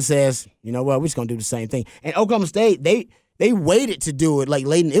next week and says, you know what, we're just going to do the same thing. And Oklahoma State, they waited to do it like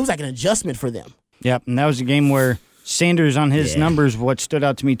late. It was like an adjustment for them. Yep, and that was a game where Sanders on his numbers, what stood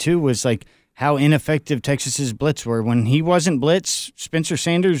out to me too was like how ineffective Texas's blitz were. When he wasn't blitz, Spencer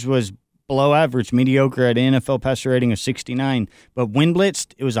Sanders was below average, mediocre at an NFL passer rating of 69. But when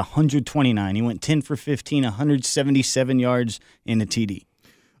blitzed, it was 129. He went 10 for 15, 177 yards in a TD.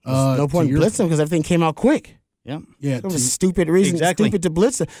 No point in blitzing because everything came out quick. Yep. Yeah. It was a stupid reason. Exactly. Stupid to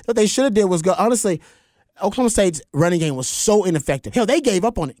blitz them. What they should have did was go, honestly, Oklahoma State's running game was so ineffective. Hell, they gave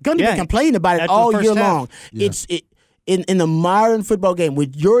up on it. Gundy been complaining about it all year long. Yeah. In the modern football game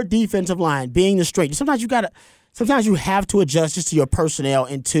with your defensive line being the strength, sometimes you have to adjust just to your personnel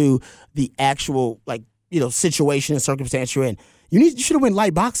and to the actual situation and circumstance you're in. You should have went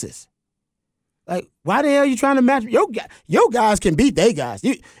light boxes. Like, why the hell are you trying to match? Your guys can beat their guys.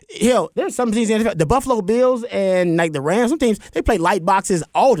 There's some teams in the Buffalo Bills and like the Rams, some teams, they play light boxes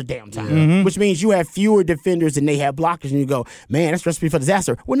all the damn time, which means you have fewer defenders than they have blockers, and you go, man, that's a recipe for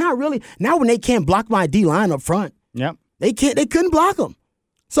disaster. Well, not really. Now when they can't block my D-line up front, they couldn't block them.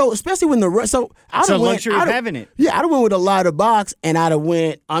 So especially when it's a luxury of having it. Yeah, I'd have went with a lighter box, and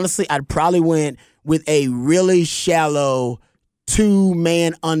I'd probably went with a really shallow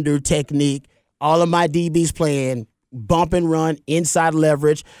 2-man under technique. All of my DBs playing bump and run, inside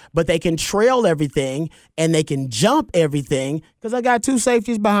leverage, but they can trail everything and they can jump everything because I got 2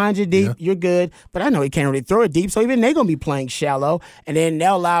 safeties behind you deep. Yeah. You're good. But I know he can't really throw it deep, so even they're going to be playing shallow. And then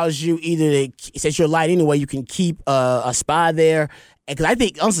that allows you since you're light anyway, you can keep a spy there. Because I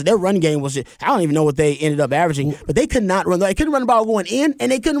think, honestly, their running game was I don't even know what they ended up averaging, but they could not run. They couldn't run the ball going in,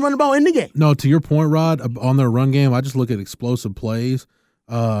 and they couldn't run the ball in the game. No, to your point, Rod, on their run game, I just look at explosive plays.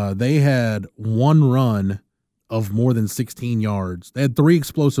 They had 1 run of more than 16 yards. They had 3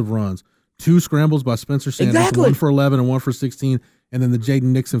 explosive runs, 2 scrambles by Spencer Sanders, 1 for 11 and 1 for 16, and then the Jaden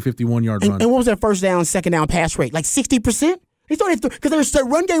Nixon 51-yard run. And what was their first down, second down pass rate? Like 60%? They started because their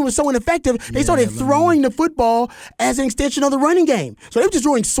run game was so ineffective. They started throwing the football as an extension of the running game. So they were just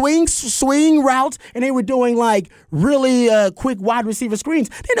doing swing routes, and they were doing like really quick wide receiver screens.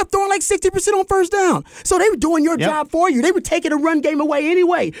 They ended up throwing like 60% on first down. So they were doing your job for you. They were taking the run game away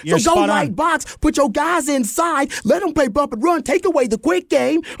anyway. So go light box, put your guys inside, let them play bump and run, take away the quick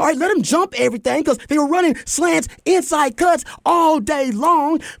game. All right, let them jump everything because they were running slants, inside cuts all day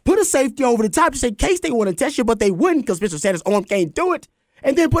long. Put a safety over the top just in case they want to test you, but they wouldn't because Mr. Sanders can't do it,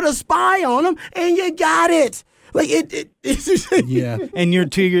 and then put a spy on them, and you got it. Like yeah. And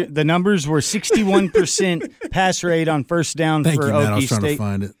the numbers were 61% pass rate on first down for Okie I was State. Trying to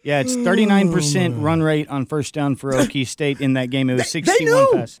find it. Yeah, it's 39% run rate on first down for Okie State in that game. It was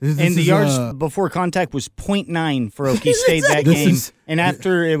 61 pass. And the yards before contact was 0.9 for Okie State that game. And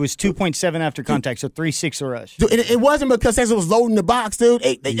after it was 2.7 after contact, so 3.6 a rush. Dude, it wasn't because Texas was loading the box, dude.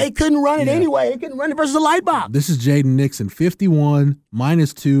 They couldn't run it anyway. They couldn't run it versus a light box. This is Jaden Nixon, 51,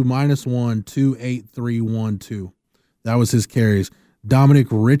 -2, -1, 2, 8, 3, 1, 2. That was his carries. Dominic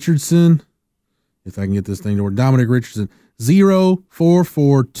Richardson, if I can get this thing to work. Dominic Richardson, 0, 4,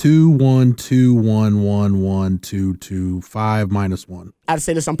 4, 2, 1, 2, 1, 1, 1, 2, 2, 5, -1. I'd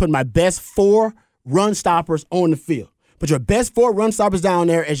say this: I'm putting my best 4 run stoppers on the field. Put your best 4 run stoppers down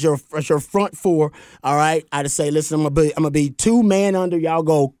there as your front 4. All right. I'd say, listen, I'm gonna be 2-man under. Y'all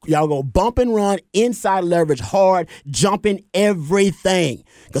go bump and run, inside leverage, hard, jumping everything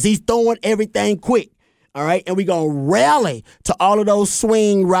because he's throwing everything quick. All right, and we're going to rally to all of those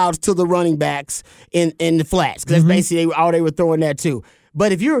swing routes to the running backs in the flats because that's basically all they were throwing that too.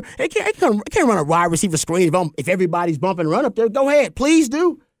 But if they can't run a wide receiver screen if everybody's bumping and run up there, go ahead. Please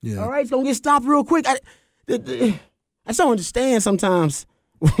do. Yeah. All right, it's going to get stopped real quick. I just don't understand sometimes.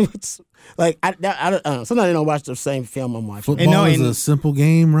 Like sometimes I don't watch the same film I'm watching. Football is a simple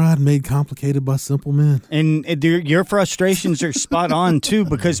game, Rod, made complicated by simple men. And your frustrations are spot on too,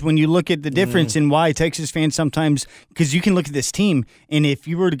 because when you look at the difference in why Texas fans sometimes, because you can look at this team, and if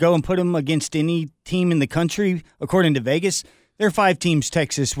you were to go and put them against any team in the country, according to Vegas, there are 5 teams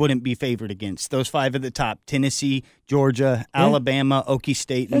Texas wouldn't be favored against. Those 5 at the top: Tennessee, Georgia, Alabama, Okie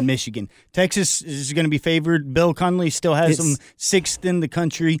State, and Michigan. Texas is going to be favored. Bill Connolly still has them 6th in the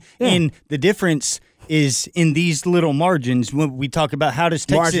country. And the difference is in these little margins. When we talk about how does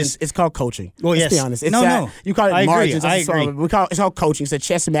Texas margins, it's called coaching. Well, let's be honest. It's you call it I margins. Agree. I agree. It's called coaching. It's a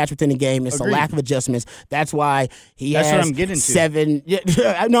chess match within the game. It's a lack of adjustments. That's why That's has what I'm getting to. 7.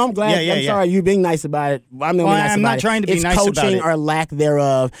 No, I'm glad. I'm sorry you're being nice about it. I'm not trying to be nice about it. It's coaching or lack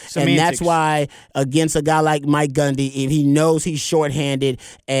thereof. Semantics. And that's why against a guy like Mike Gundy, if he knows he's shorthanded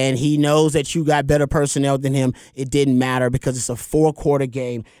and he knows that you got better personnel than him, it didn't matter because it's a 4-quarter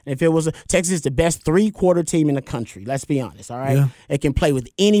game. And if it was Texas is the best 3-quarter team in the country. Let's be honest, all right? Yeah. It can play with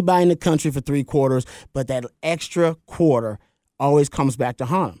anybody in the country for 3 quarters, but that extra quarter always comes back to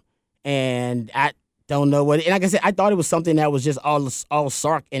haunt them. And I don't know what. And like I said, I thought it was something that was just all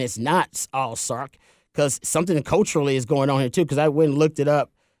Sark, and it's not all Sark because something culturally is going on here too. Because I went and looked it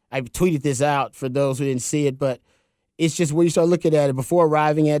up. I tweeted this out for those who didn't see it, but it's just where you start looking at it. Before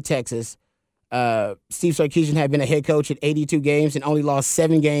arriving at Texas, Steve Sarkisian had been a head coach in 82 games and only lost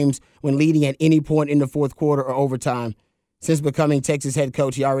 7 games when leading at any point in the 4th quarter or overtime. Since becoming Texas head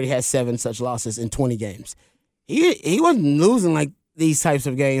coach, he already has 7 such losses in 20 games. He wasn't losing like these types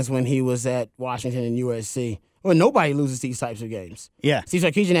of games when he was at Washington and USC. Well, nobody loses these types of games. Yeah. Steve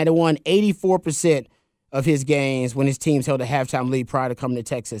Sarkisian had won 84% of his games when his teams held a halftime lead prior to coming to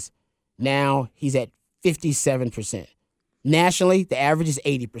Texas. Now he's at 57%. Nationally, the average is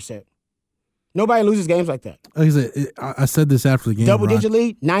 80%. Nobody loses games like that. I said this after the game. Double-digit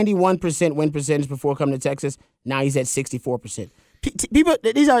lead, 91% win percentage before coming to Texas. Now he's at 64%. People,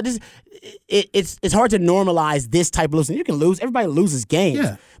 it's hard to normalize this type of losing. You can lose. Everybody loses games,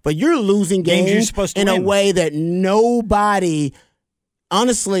 but you're losing games you're supposed to in win. A way that nobody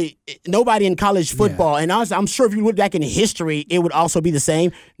in college football, and honestly, I'm sure if you look back in history, it would also be the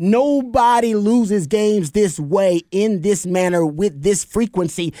same. Nobody loses games this way, in this manner, with this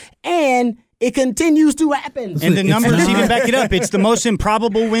frequency, and it continues to happen. And the numbers even back it up. It's the most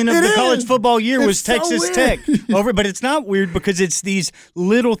improbable win of the college football year was Texas Tech. But it's not weird because it's these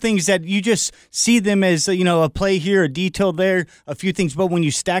little things that you just see them as, a play here, a detail there, a few things. But when you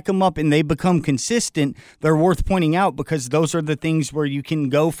stack them up and they become consistent, they're worth pointing out because those are the things where you can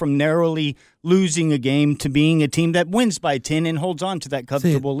go from narrowly losing a game to being a team that wins by 10 and holds on to that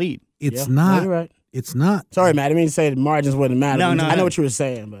comfortable lead. It's not. You're right. It's not. Sorry, Matt. I didn't mean to say the margins wouldn't matter. No, I know what you were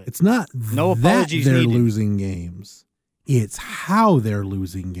saying, but it's not. No apologies they're needed. Losing games. It's how they're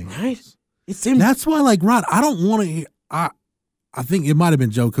losing games. Right. That's why, Rod, I don't want to. I think it might have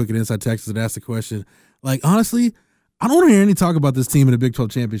been Joe Cook at Inside Texas that asked the question. Honestly, I don't want to hear any talk about this team in a Big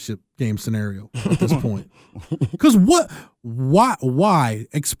 12 championship game scenario at this point. Because why?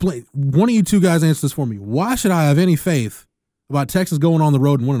 Explain. One of you two guys answer this for me. Why should I have any faith about Texas going on the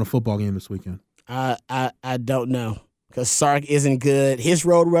road and winning a football game this weekend? I don't know because Sark isn't good. His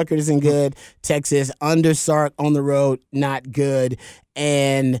road record isn't good. Texas under Sark on the road, not good.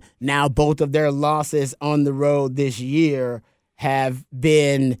 And now both of their losses on the road this year have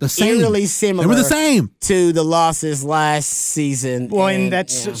been eerily similar. They were the same to the losses last season. Well, and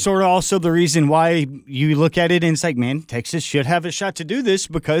that's sort of also the reason why you look at it and it's like, man, Texas should have a shot to do this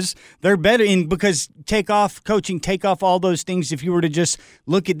because they're better. And because take off coaching, take off all those things. If you were to just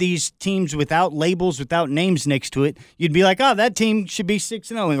look at these teams without labels, without names next to it, you'd be like, oh, that team should be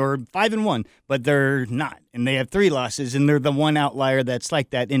 6-0 or 5-1, but they're not. And they have 3 losses, and they're the one outlier that's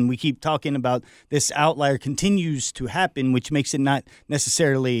like that. And we keep talking about this outlier continues to happen, which makes it not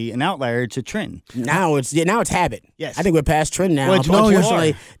necessarily an outlier; it's a trend. Now it's habit. Yes, I think we're past trend now. Well,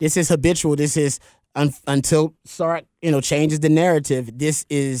 unfortunately, this is habitual. This is until Sark, changes the narrative. This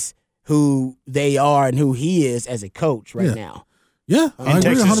is who they are and who he is as a coach right now. Yeah, and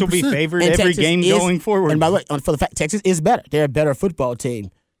Texas will be favored every Texas game going forward. And by the way, for the fact, Texas is better. They're a better football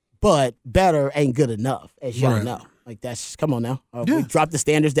team. But better ain't good enough, as y'all know. Come on now. We dropped the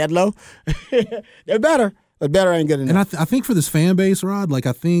standards that low. They're better, but better ain't good enough. And I think for this fan base, Rod, I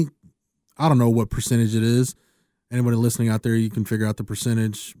don't know what percentage it is. Anybody listening out there, you can figure out the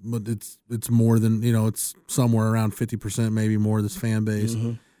percentage, but it's more than, it's somewhere around 50%, maybe more, this fan base.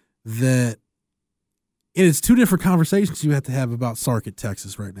 Mm-hmm. That it is 2 different conversations you have to have about Sark at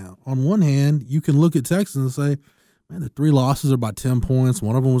Texas right now. On one hand, you can look at Texas and say, man, the 3 losses are about 10 points.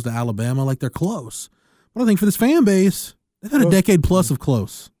 One of them was to Alabama. They're close. But I think for this fan base, they've had a decade plus of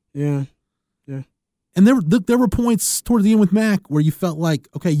close. Yeah. And there were points toward the end with Mac where you felt like,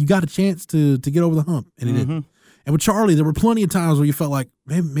 okay, you got a chance to get over the hump, and he didn't. And with Charlie, there were plenty of times where you felt like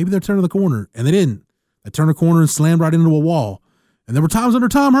maybe they're turning the corner, and they didn't. They turned a corner and slammed right into a wall. And there were times under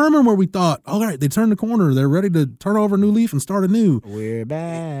Tom Herman where we thought, all right, they turned the corner. They're ready to turn over a new leaf and start anew. We're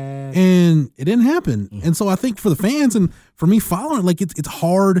back. And it didn't happen. And so I think for the fans and for me following, like it's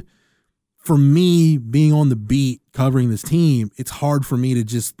hard for me being on the beat covering this team. It's hard for me to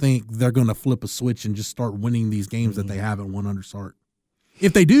just think they're going to flip a switch and just start winning these games that they haven't won under Sark.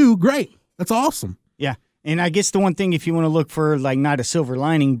 If they do, great. That's awesome. Yeah. And I guess the one thing, if you want to look for like not a silver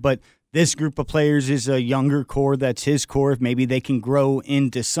lining, but this group of players is a younger core. That's his core. Maybe they can grow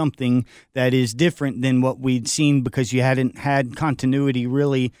into something that is different than what we'd seen because you hadn't had continuity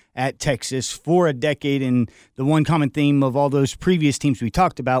really at Texas for a decade. And the one common theme of all those previous teams we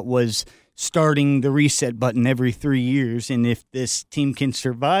talked about was starting the reset button every 3 years. And if this team can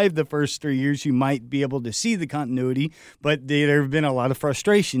survive the first 3 years, you might be able to see the continuity. But there have been a lot of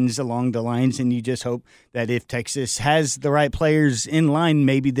frustrations along the lines, and you just hope that if Texas has the right players in line,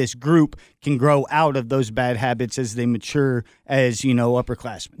 maybe this group can grow out of those bad habits as they mature as,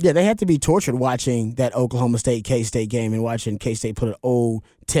 upperclassmen. Yeah, they had to be tortured watching that Oklahoma State K-State game and watching K-State put an Old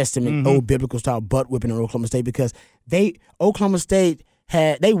Testament, old biblical style butt whipping on Oklahoma State because Oklahoma State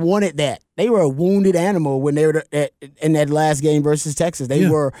they wanted that. They were a wounded animal when they were in that last game versus Texas. They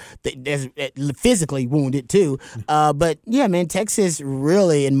were physically wounded too. But yeah, man, Texas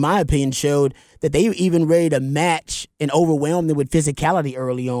really, in my opinion, showed that they were even ready to match and overwhelm them with physicality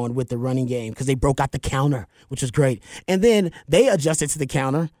early on with the running game because they broke out the counter, which was great. And then they adjusted to the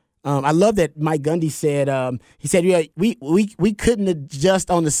counter. I love that Mike Gundy said, yeah, we couldn't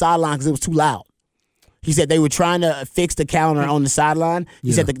adjust on the sideline because it was too loud. He said they were trying to fix the counter on the sideline.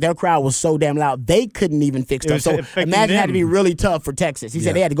 He said their crowd was so damn loud they couldn't even fix it. So imagine it had to be really tough for Texas. He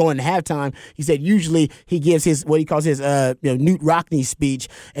said they had to go into halftime. He said usually he gives his what he calls his Newt Rockne speech,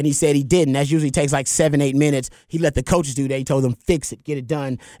 and he said he didn't. That usually takes like 7-8 minutes. He let the coaches do that. He told them fix it, get it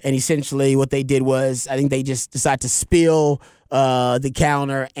done. And essentially what they did was I think they just decided to spill the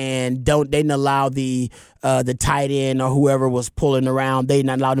counter and didn't allow the tight end or whoever was pulling around. They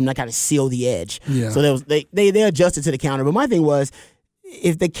didn't allow them to kind of seal the edge. Yeah. So they adjusted to the counter. But my thing was,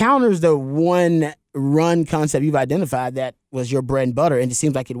 if the counter is the one run concept you've identified that was your bread and butter, and it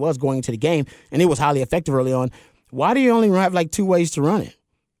seems like it was going into the game, and it was highly effective early on, why do you only have like 2 ways to run it?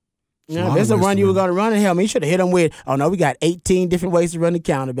 If there's a run you were going to run, hell, you should have hit them with, we got 18 different ways to run the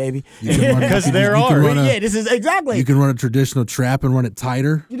counter, baby. Because there are. This is exactly. You can run a traditional trap and run it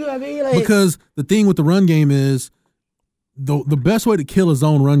tighter. You know what I mean? Because the thing with the run game is the best way to kill a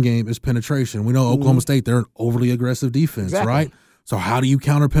zone run game is penetration. We know Oklahoma State, they're an overly aggressive defense, right? So how do you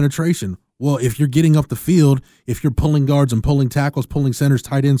counter penetration? Well, if you're getting up the field, if you're pulling guards and pulling tackles, pulling centers,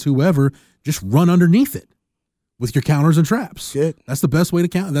 tight ends, whoever, just run underneath it with your counters and traps. Good. That's the best way to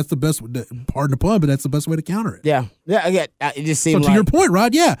counter. That's the best, pardon the pun, but that's the best way to counter it. Yeah. It just seemed so to your point,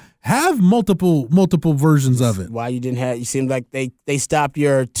 Rod, have multiple versions of it. Why you didn't have, you seemed like they stopped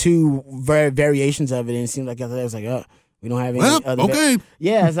your 2 variations of it, and it seemed like it was like, we don't have any other. Okay.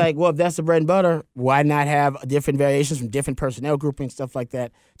 Yeah, it's like, well, if that's the bread and butter, why not have different variations from different personnel groupings, stuff like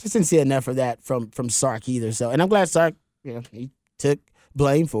that? Just didn't see enough of that from Sark either. So, and I'm glad Sark, he took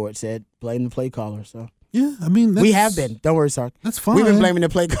blame for it, said blame the play caller. So. Yeah, I mean, we have been. Don't worry, Sark. That's fine. We've been blaming the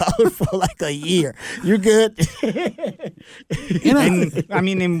play caller for like a year. You're good. And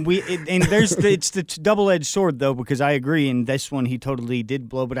it's the double-edged sword though, because I agree. And this one he totally did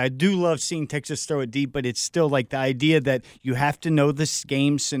blow, but I do love seeing Texas throw it deep. But it's still like the idea that you have to know this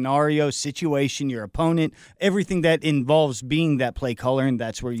game scenario, situation, your opponent, everything that involves being that play caller, and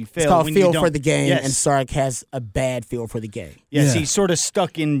that's where you fail. It's called when feel for the game, and Sark has a bad feel for the game. Yes, he's sort of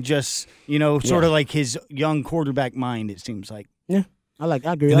stuck in just sort of like his young quarterback mind, it seems like. Yeah, I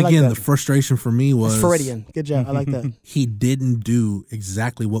agree. And again, like the frustration for me was it's Freudian. Good job. I like that. He didn't do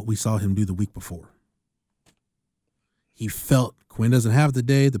exactly what we saw him do the week before. He felt Quinn doesn't have the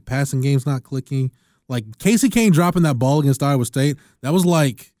day, the passing game's not clicking. Like Casey Kane dropping that ball against Iowa State, that was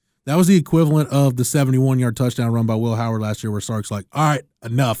the equivalent of the 71-yard touchdown run by Will Howard last year where Sark's like, all right,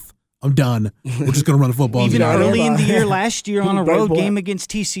 enough. I'm done. We're just going to run the football. Even early in the year last year on a road game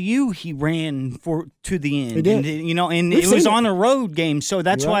against TCU, he ran to the end. He did. And it was on a road game, so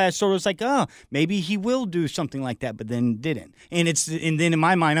that's why I sort of was like, maybe he will do something like that, but then didn't. And then in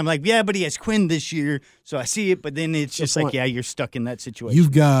my mind, I'm like, yeah, but he has Quinn this year, so I see it, but then it's just like, yeah, you're stuck in that situation.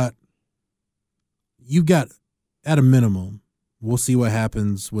 You've got at a minimum, we'll see what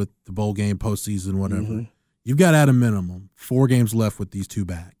happens with the bowl game, postseason, whatever. Mm-hmm. You've got at a minimum 4 games left with these 2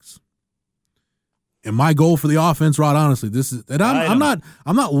 backs. And my goal for the offense, Rod, honestly, this is that I'm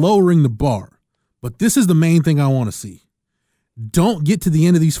not lowering the bar, but this is the main thing I want to see. Don't get to the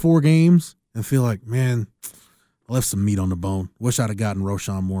end of these 4 games and feel like, man, left some meat on the bone. Wish I'd have gotten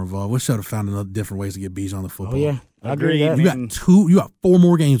Roschon more involved. Wish I'd have found another different ways to get Bijan the football. Oh, yeah. I agree with that. You got 4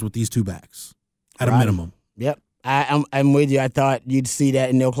 more games with these 2 backs at a minimum. Yep. I'm with you. I thought you'd see that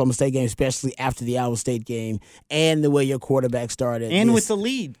in the Oklahoma State game, especially after the Iowa State game and the way your quarterback started. And with the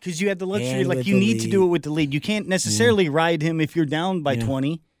lead, because you had the luxury. Like, you need to do it with the lead. You can't necessarily ride him if you're down by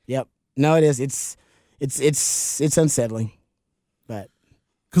 20. Yep. No, it is. It's unsettling. But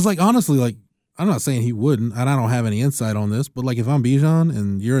because, like, honestly, like, I'm not saying he wouldn't, and I don't have any insight on this, but, like, if I'm Bijan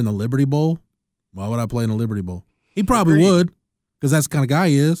and you're in the Liberty Bowl, why would I play in the Liberty Bowl? He probably would, because that's the kind of guy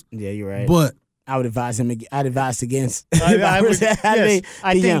he is. Yeah, you're right. But I would advise him. I'd advise against. I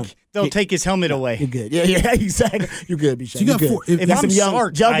think they'll take his helmet away. You're good. Yeah, exactly. You're good, Bijan. So you got 4. If I'm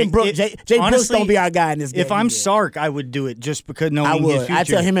Sark, Jay Brooks don't be our guy in this game. If I'm Sark, I would do it just because knowing his future. I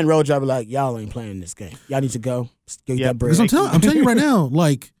tell him and Rojo, I'd be like, y'all ain't playing this game. Y'all need to go. Get that bread. Because I'm telling you right now,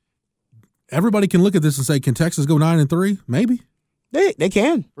 like, everybody can look at this and say, can Texas go 9-3? Maybe. They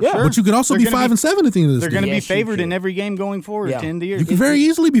can. Yeah. Sure. But you could also be 5-7 at the end of this They're going to be favored in every game going forward to end the year. You could very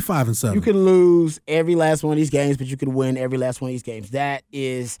easily be 5-7. You could lose every last one of these games, but you could win every last one of these games. That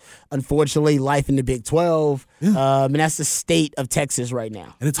is, unfortunately, life in the Big 12. Yeah. And that's the state of Texas right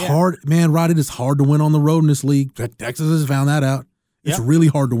now. And it's hard. Man, Rod, it is hard to win on the road in this league. Texas has found that out. It's really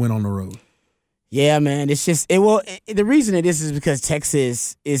hard to win on the road. Yeah, man. It's just the reason it is because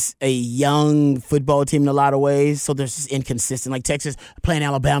Texas is a young football team in a lot of ways, so they're just inconsistent. Like Texas playing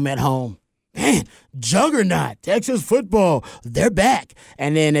Alabama at home. Man, juggernaut, Texas football, they're back.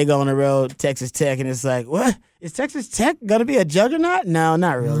 And then they go on the road, Texas Tech, and it's like, what? Is Texas Tech going to be a juggernaut? No,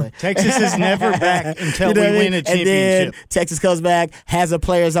 not really. Texas is never back until we win a championship. And then Texas comes back, has a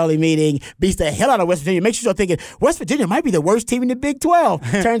players-only meeting, beats the hell out of West Virginia. Makes you start thinking, West Virginia might be the worst team in the Big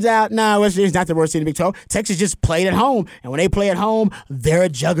 12. Turns out, West Virginia's not the worst team in the Big 12. Texas just played at home. And when they play at home, they're a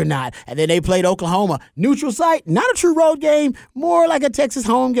juggernaut. And then they played Oklahoma. Neutral site, not a true road game, more like a Texas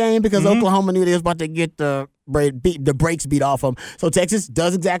home game because Oklahoma knew they was about to get the brakes beat off them. So Texas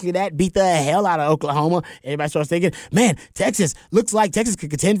does exactly that, beat the hell out of Oklahoma. Everybody starts thinking, man, Texas looks like Texas could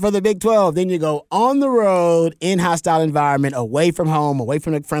contend for the Big 12. Then you go on the road in hostile environment, away from home, away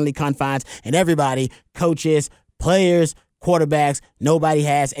from the friendly confines, and everybody, coaches, players, quarterbacks, nobody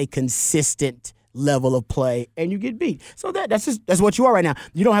has a consistent level of play, and you get beat. So that's what you are right now.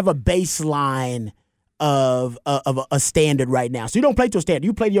 You don't have a baseline of a standard right now. So you don't play to a standard.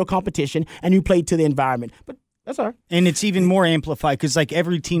 You play to your competition, and you play to the environment. But that's all right. And it's even more amplified because, like,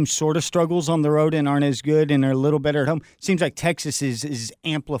 every team sort of struggles on the road and aren't as good and are a little better at home. Seems like Texas is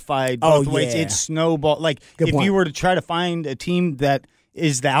amplified both ways. It's snowball. Like, if you were to try to find a team that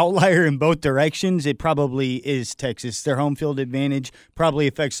is the outlier in both directions, it probably is Texas. Their home field advantage probably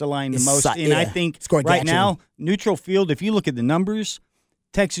affects the line the most. And I think right now, neutral field, if you look at the numbers,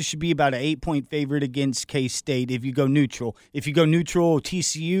 Texas should be about an 8-point favorite against K-State if you go neutral. If you go neutral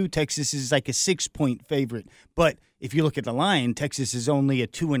TCU, Texas is like a 6-point favorite. But if you look at the line, Texas is only a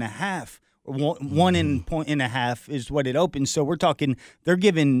 2.5. 1.5 is what it opens. So we're talking they're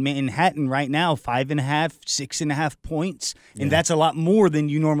giving Manhattan right now 5.5, 6.5 points. And that's a lot more than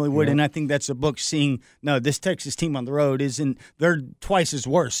you normally would. And I think that's a book seeing, no, this Texas team on the road they're twice as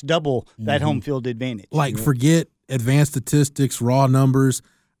worse, double that home field advantage. Like, forget advanced statistics, raw numbers.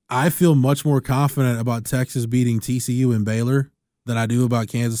 I feel much more confident about Texas beating TCU and Baylor than I do about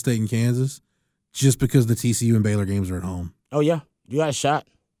Kansas State and Kansas, just because the TCU and Baylor games are at home. Oh yeah, you got a shot.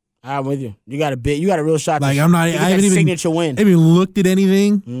 I'm with you. You got a real shot. Like, I haven't even signature win. I haven't even looked at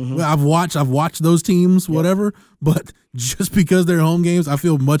anything. I've watched those teams, whatever. But just because they're home games, I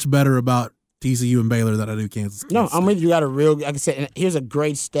feel much better about TCU and Baylor than I do Kansas. No, I'm with you. You got a real. Like I said, and here's a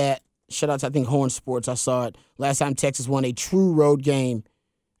great stat. Shout out to, I think, Horn Sports. I saw it last time Texas won a true road game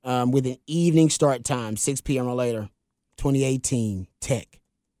with an evening start time, 6 p.m. or later, 2018, Tech.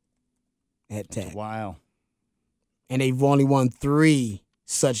 At Tech. Wow. And they've only won 3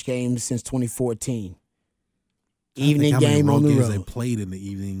 such games since 2014. Evening game on the road. They played in the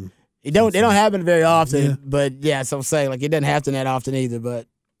evening. They don't happen very often, but yeah, so I'm saying, like, it doesn't happen that often either, but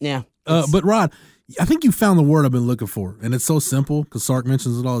yeah. But Rod, I think you found the word I've been looking for, and it's so simple because Sark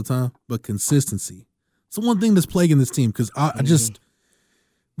mentions it all the time, but consistency. It's the one thing that's plaguing this team because I just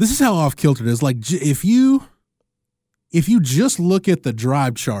 – this is how off-kilter it is. Like, if you just look at the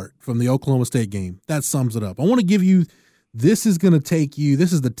drive chart from the Oklahoma State game, that sums it up. I want to give you – this is going to take you –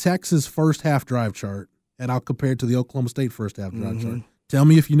 this is the Texas first half drive chart, and I'll compare it to the Oklahoma State first half drive chart. Tell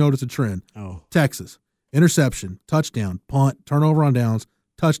me if you notice a trend. Texas, interception, touchdown, punt, turnover on downs,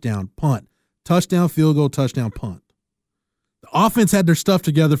 touchdown, punt. Touchdown, field goal, touchdown, punt. The offense had their stuff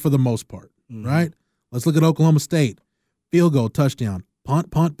together for the most part, right? Let's look at Oklahoma State. Field goal, touchdown,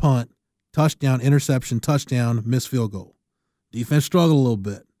 punt, punt, punt, touchdown, interception, touchdown, missed field goal. Defense struggled a little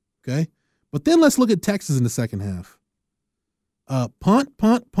bit, okay? But then let's look at Texas in the second half. Punt,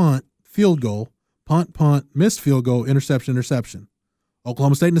 field goal, punt, missed field goal, interception.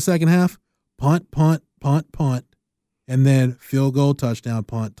 Oklahoma State in the second half, punt, and then field goal, touchdown,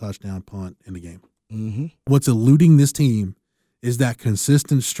 punt in the game. Mm-hmm. What's eluding this team is that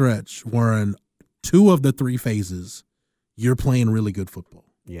consistent stretch where in 2 of the 3 phases, you're playing really good football.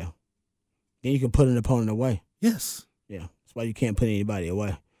 Yeah. Then you can put an opponent away. Yes. Yeah. That's why you can't put anybody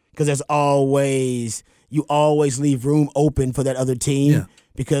away. Because you always leave room open for that other team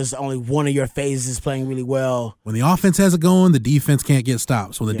because only one of your phases is playing really well. When the offense has it going, the defense can't get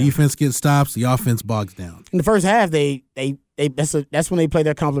stops. When the defense gets stops, the offense bogs down. In the first half, that's when they play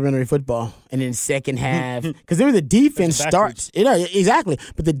their complementary football. And in the second half, because then the defense starts. Exactly.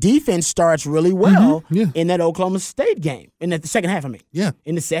 But the defense starts really well in that Oklahoma State game. In the second half, Yeah.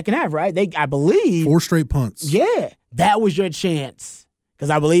 In the second half, right? I believe. 4 straight punts. Yeah. That was your chance. Because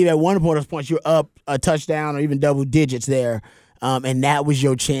I believe at one point of those points, you're up a touchdown or even double digits there. And that was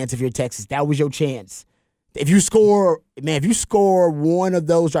your chance if you're Texas. That was your chance. If you score one of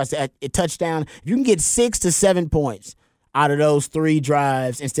those drives, a touchdown, if you can get 6 to 7 points out of those 3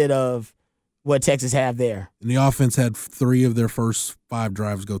 drives instead of what Texas have there. And the offense had 3 of their first 5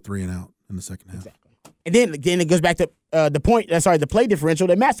 drives go 3 and out in the second half. Exactly. And then it goes back to the play differential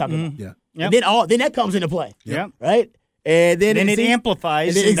that Matt's talking about. Yeah. Yep. And then that comes into play. Yeah. Right? And then it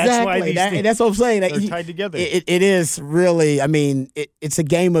amplifies. And that's why that's what I'm saying. They're tied together. It is really, it's a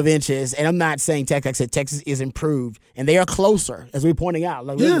game of inches. And I'm not saying Texas is improved. And they are closer, as we're pointing out.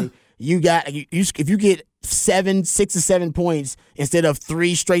 Like, literally, if you get 6 to 7 points instead of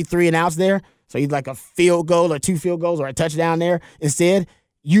 3 straight 3 and outs there, so you'd like a field goal or 2 field goals or a touchdown there instead,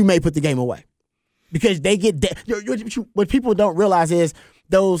 you may put the game away. Because they get what people don't realize is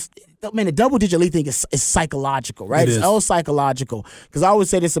the double-digit lead thing is psychological, right? It's all psychological. Because I always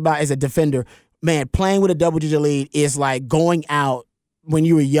say this about as a defender, man, playing with a double-digit lead is like going out when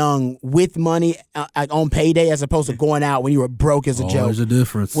you were young with money on payday as opposed to going out when you were broke as a joke. There's a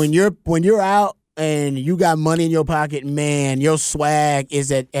difference. When you're out and you got money in your pocket, man, your swag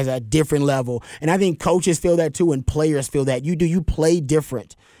is at a different level. And I think coaches feel that too and players feel that. You play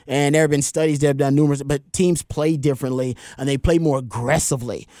different. And there have been studies that have done numerous, but teams play differently and they play more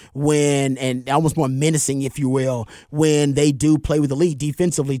aggressively and almost more menacing, if you will, when they do play with the lead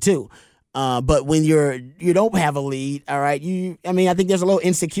defensively too. But when you don't have a lead, all right, I think there's a little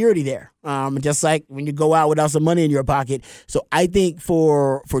insecurity there. Just like when you go out without some money in your pocket. So I think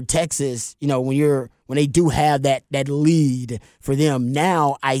for Texas, when they do have that lead for them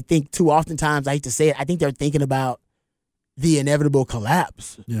now, I think too oftentimes, I hate to say it, I think they're thinking about the inevitable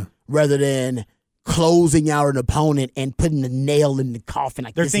collapse rather than closing out an opponent and putting the nail in the coffin.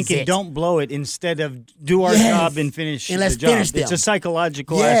 Like they're thinking, don't blow it instead of do our job and finish the job. Finish them. It's a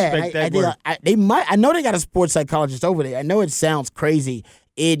psychological aspect. I know they got a sports psychologist over there. I know it sounds crazy.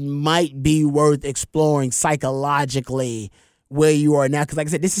 It might be worth exploring psychologically where you are now because, like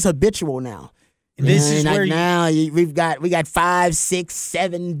I said, this is habitual now. This is where now we got 5, 6,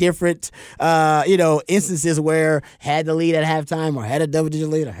 7 different instances where had the lead at halftime or had a double-digit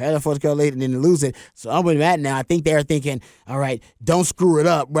lead or had a fourth-quarter lead and then lose it. So I'm with that now. I think they're thinking, all right, don't screw it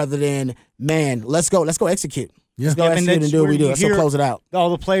up rather than, man, let's go execute. Yeah. Let's go execute and do what we do. Let's go close it out. All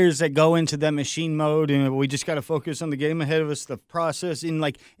the players that go into that machine mode, and we just got to focus on the game ahead of us, the process,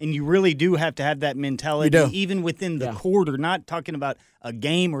 and you really do have to have that mentality, even within the quarter. Not talking about a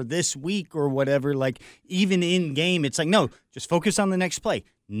game or this week or whatever. Like even in game, it's like no, just focus on the next play.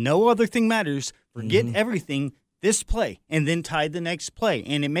 No other thing matters. Forget everything. This play, and then tie the next play.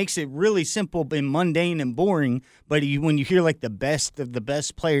 And it makes it really simple and mundane and boring, but when you hear the best of the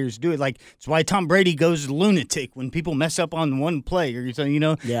best players do it, it's why Tom Brady goes lunatic when people mess up on one play, or and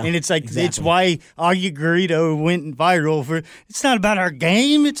it's it's why Augie Garrido went viral for, it's not about our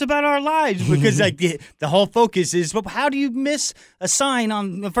game, it's about our lives, because the whole focus is, well, how do you miss a sign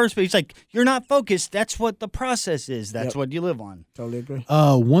on the first page? You're not focused. That's what the process is. That's what you live on. Totally agree.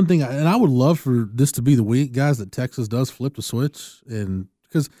 One thing, and I would love for this to be the week, guys, that Texas does flip the switch, and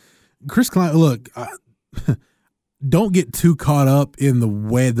because Chris Klieman, look, don't get too caught up in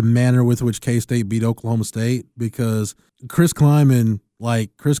the manner with which K-State beat Oklahoma State, because Chris Klieman,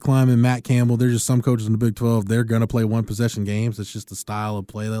 Matt Campbell, there's just some coaches in the Big 12, they're going to play one-possession games. It's just the style of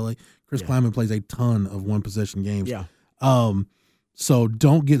play they like. Chris Klieman plays a ton of one-possession games. Yeah. So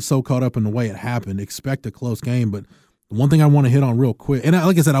don't get so caught up in the way it happened. Expect a close game, but the one thing I want to hit on real quick, and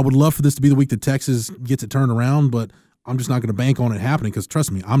like I said, I would love for this to be the week that Texas gets it turned around, but I'm just not going to bank on it happening because, trust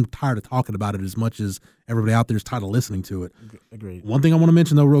me, I'm tired of talking about it as much as everybody out there is tired of listening to it. Agreed. One thing I want to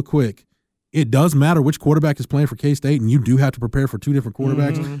mention, though, real quick, it does matter which quarterback is playing for K-State, and you do have to prepare for two different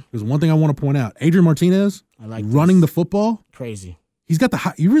quarterbacks. Because one thing I want to point out, Adrian Martinez running the football. Crazy. He's got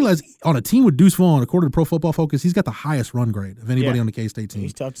you realize on a team with Deuce Vaughn, according to Pro Football Focus, he's got the highest run grade of anybody on the K-State team.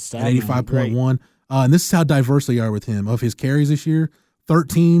 He's tough to stop. At 85.1. And this is how diverse they are with him. Of his carries this year,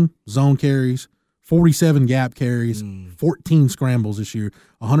 13 zone carries, 47 gap carries, 14 scrambles this year,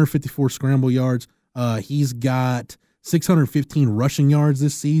 154 scramble yards. He's got 615 rushing yards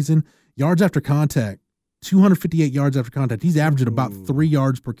this season. Yards after contact, 258 yards after contact. He's averaging about 3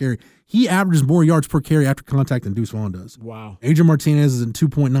 yards per carry. He averages more yards per carry after contact than Deuce Vaughn does. Wow. Adrian Martinez is at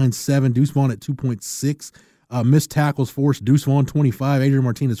 2.97, Deuce Vaughn at 2.6. Missed tackles forced, Deuce Vaughn 25, Adrian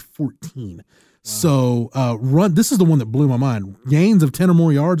Martinez 14. Wow. So this is the one that blew my mind. Gains of 10 or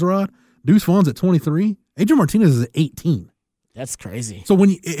more yards, Rod. Deuce Vaughn's at 23. Adrian Martinez is at 18. That's crazy. So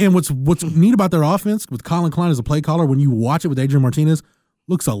what's neat about their offense with Colin Klein as a play caller, when you watch it with Adrian Martinez,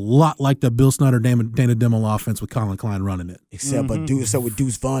 looks a lot like the Bill Snyder Dana Dimel offense with Colin Klein running it. Except with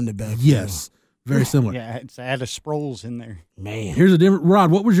Deuce Vaughn the back. Yes. Very similar. Yeah, it's add a Sproles in there. Man. Here's a different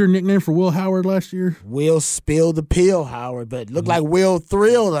Rod, what was your nickname for Will Howard last year? Will Spill the Pill Howard, but looked like Will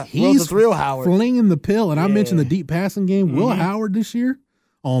Thrill Howard. Flinging the pill, and I mentioned the deep passing game. Will Howard this year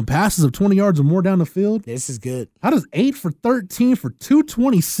on passes of 20 yards or more down the field. This is good. How does 8 for 13 for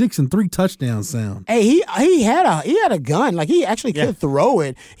 226 and 3 touchdowns sound? Hey, he had a gun. Like, he actually could throw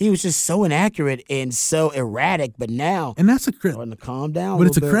it. He was just so inaccurate and so erratic. But now, and that's a credit. Starting to calm down. But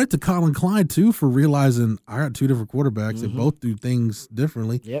it's a credit to Colin Klein too for realizing I got two different quarterbacks. They both do things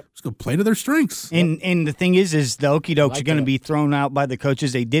differently. Yep. Just go play to their strengths. And the thing is the okie dokes are going to be thrown out by the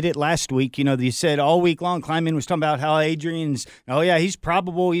coaches. They did it last week. You know, they said all week long. Kleinman was talking about how Adrian's. Oh yeah, he's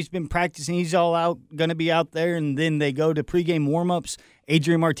probable. He's been practicing. He's all out, going to be out there. And then they go to pregame warmups.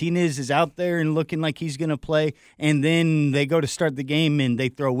 Adrian Martinez is out there and looking like he's going to play. And then they go to start the game and they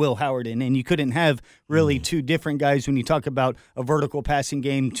throw Will Howard in. And you couldn't have really two different guys when you talk about a vertical passing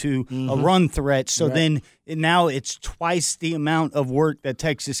game to a run threat. So then now it's twice the amount of work that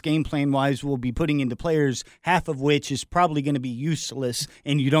Texas game plan-wise will be putting into players, half of which is probably going to be useless.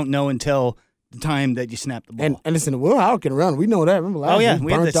 And you don't know until the time that you snap the ball. And listen, Will Howard can run. We know that. Remember last year?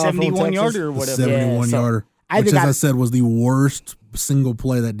 We had the 71-yarder or whatever. 71-yarder, which, as I said, was the worst single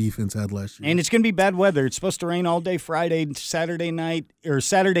play that defense had last year. And it's going to be bad weather. It's supposed to rain all day Friday, Saturday night, or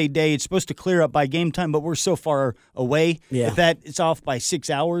Saturday day. It's supposed to clear up by game time, but we're so far away. Yeah. If that it's off by 6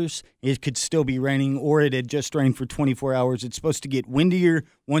 hours, it could still be raining, or it had just rained for 24 hours. It's supposed to get windier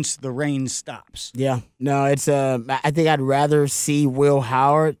once the rain stops. Yeah. No, it's I think I'd rather see Will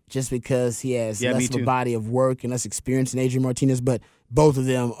Howard just because he has less of a body of work and less experience than Adrian Martinez, but both of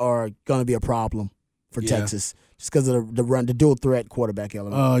them are going to be a problem for Texas. Just because of the dual threat quarterback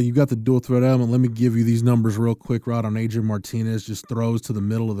element. You got the dual threat element. Let me give you these numbers real quick, Rod, on Adrian Martinez. Just throws to the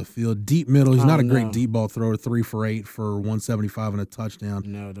middle of the field. Deep middle. He's not a great deep ball thrower. 3 for 8 for 175 and a touchdown.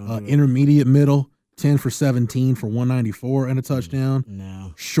 No, don't do it. Intermediate middle, 10 for 17 for 194 and a touchdown.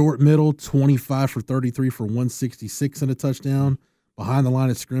 No. Short middle, 25 for 33 for 166 and a touchdown. Behind the line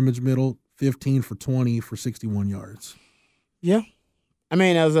of scrimmage middle, 15 for 20 for 61 yards. Yeah. I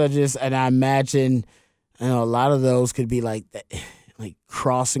mean, and I imagine – a lot of those could be like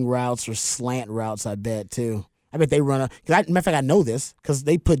crossing routes or slant routes, I bet, too. I bet they run matter of fact, I know this because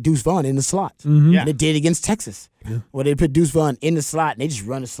they put Deuce Vaughn in the slot. Yeah. They did against Texas. Yeah. Where they put Deuce Vaughn in the slot and they just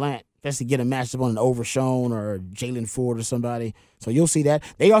run a slant. Especially get him matched up on an Overshown or Jalen Ford or somebody. So you'll see that.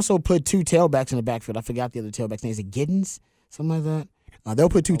 They also put 2 tailbacks in the backfield. I forgot the other tailback's name. Is it Giddens? Something like that. They'll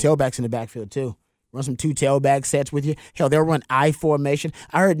put 2 tailbacks in the backfield, too. Run some 2 tailback sets with you. Hell, they'll run I formation.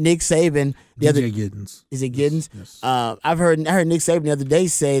 I heard Nick Saban Giddens. Is it Giddens? Yes. I heard Nick Saban the other day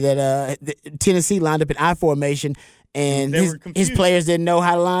say that Tennessee lined up in I formation and his players didn't know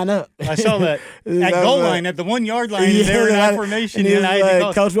how to line up. I saw that at goal line, at the 1 yard line. They were in I formation.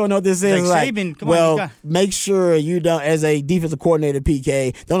 And Coach, we don't know what this is. Saban, come on, make sure you don't, as a defensive coordinator,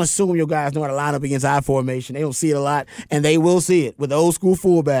 PK, don't assume your guys know how to line up against I formation. They don't see it a lot, and they will see it with the old school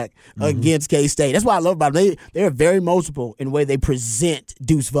fullback against K-State. That's what I love about them. They're very multiple in the way they present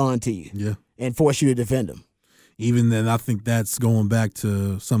Deuce Vaughn to you and force you to defend them. Even then, I think that's going back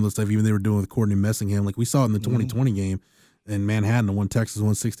to some of the stuff even they were doing with Courtney Messingham. Like we saw it in the 2020 game in Manhattan, the one Texas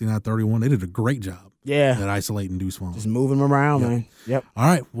 169-31. They did a great job at isolating Deuce Vaughn. Just moving them around, man. Yep. All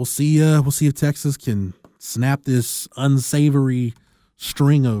right, we'll see if Texas can snap this unsavory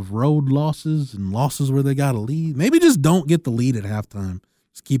string of road losses and losses where they got a lead. Maybe just don't get the lead at halftime.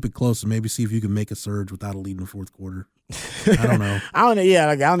 Just keep it close and maybe see if you can make a surge without a lead in the fourth quarter. I don't know. I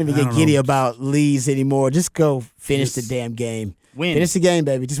don't even get giddy about leads anymore. Just go finish the damn game. Win. Finish the game,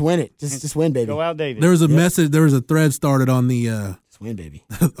 baby. Just win it. Just win, baby. Go out, David. There was a message. There was a thread started on the win, baby.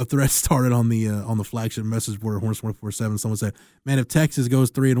 A thread started on the flagship message board at Horns 24/7. Someone said, "Man, if Texas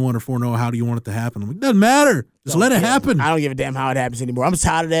goes 3-1 or 4-0, how do you want it to happen?" I'm like, doesn't matter. Just let it happen. I don't give a damn how it happens anymore. I'm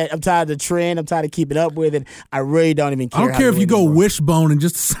tired of that. I'm tired of the trend. I'm tired of keeping up with it. I really don't even care. I don't care if you go wishbone and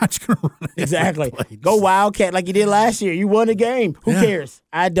just decide you're going to run it. Exactly. Go Wildcat like you did last year. You won a game. Who cares?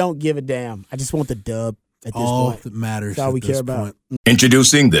 I don't give a damn. I just want the dub at this point. All that matters. That's all we care about.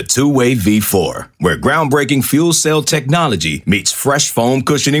 Introducing the Two-Way V4, where groundbreaking fuel cell technology meets fresh foam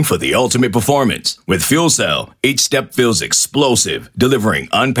cushioning for the ultimate performance. With Fuel Cell, each step feels explosive, delivering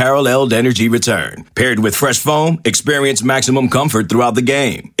unparalleled energy return. Paired with fresh foam, experience maximum comfort throughout the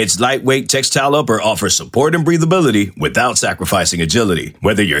game. Its lightweight textile upper offers support and breathability without sacrificing agility.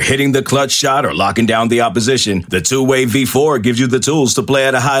 Whether you're hitting the clutch shot or locking down the opposition, the Two-Way V4 gives you the tools to play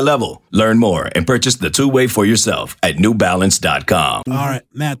at a high level. Learn more and purchase the Two-Way for yourself at newbalance.com. All right,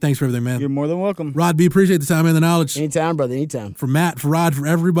 Matt, thanks for everything, man. You're more than welcome. Rod B, appreciate the time and the knowledge. Anytime, brother, anytime. For Matt, for Rod, for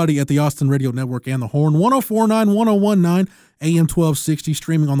everybody at the Austin Radio Network and the Horn, 104.9, 101.9, AM 1260,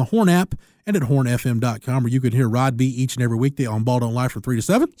 streaming on the Horn app and at hornfm.com, where you can hear Rod B each and every weekday on Ball Don't Lie from 3 to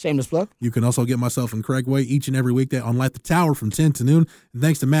 7. Shameless plug. You can also get myself and Craig Way each and every weekday on Light the Tower from 10 to noon. And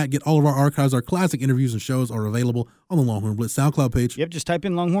thanks to Matt, get all of our archives. Our classic interviews and shows are available on the Longhorn Blitz SoundCloud page. Yep, just type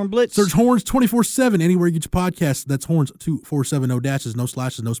in Longhorn Blitz. Search Horns 24/7 anywhere you get your podcasts. That's Horns 247, no dashes, no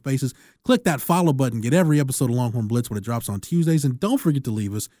slashes, no spaces. Click that follow button. Get every episode of Longhorn Blitz when it drops on Tuesdays. And don't forget to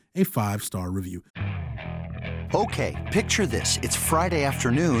leave us a 5-star review. Okay, picture this. It's Friday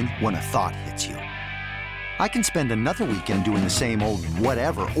afternoon when a thought hits you. I can spend another weekend doing the same old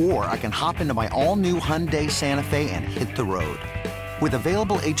whatever, or I can hop into my all-new Hyundai Santa Fe and hit the road. With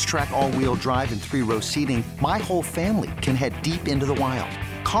available H-Track all-wheel drive and 3-row seating, my whole family can head deep into the wild.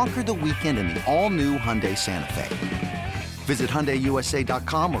 Conquer the weekend in the all-new Hyundai Santa Fe. Visit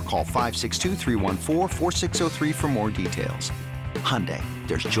HyundaiUSA.com or call 562-314-4603 for more details. Hyundai,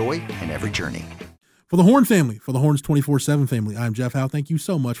 there's joy in every journey. For the Horn family, for the Horns 24/7 family, I'm Jeff Howe. Thank you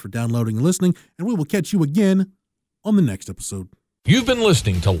so much for downloading and listening, and we will catch you again on the next episode. You've been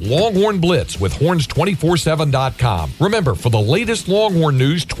listening to Longhorn Blitz with horns247.com. Remember, for the latest Longhorn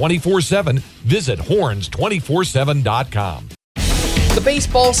news 24/7, visit horns247.com. The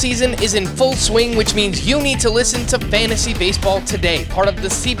baseball season is in full swing, which means you need to listen to Fantasy Baseball Today, part of the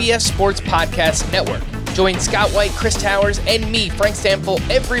CBS Sports Podcast Network. Join Scott White, Chris Towers, and me, Frank Stample,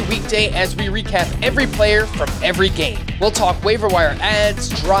 every weekday as we recap every player from every game. We'll talk waiver wire ads,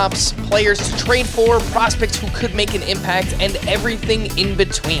 drops, players to trade for, prospects who could make an impact, and everything in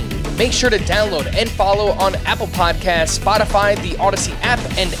between. Make sure to download and follow on Apple Podcasts, Spotify, the Odyssey app,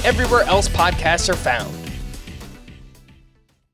 and everywhere else podcasts are found.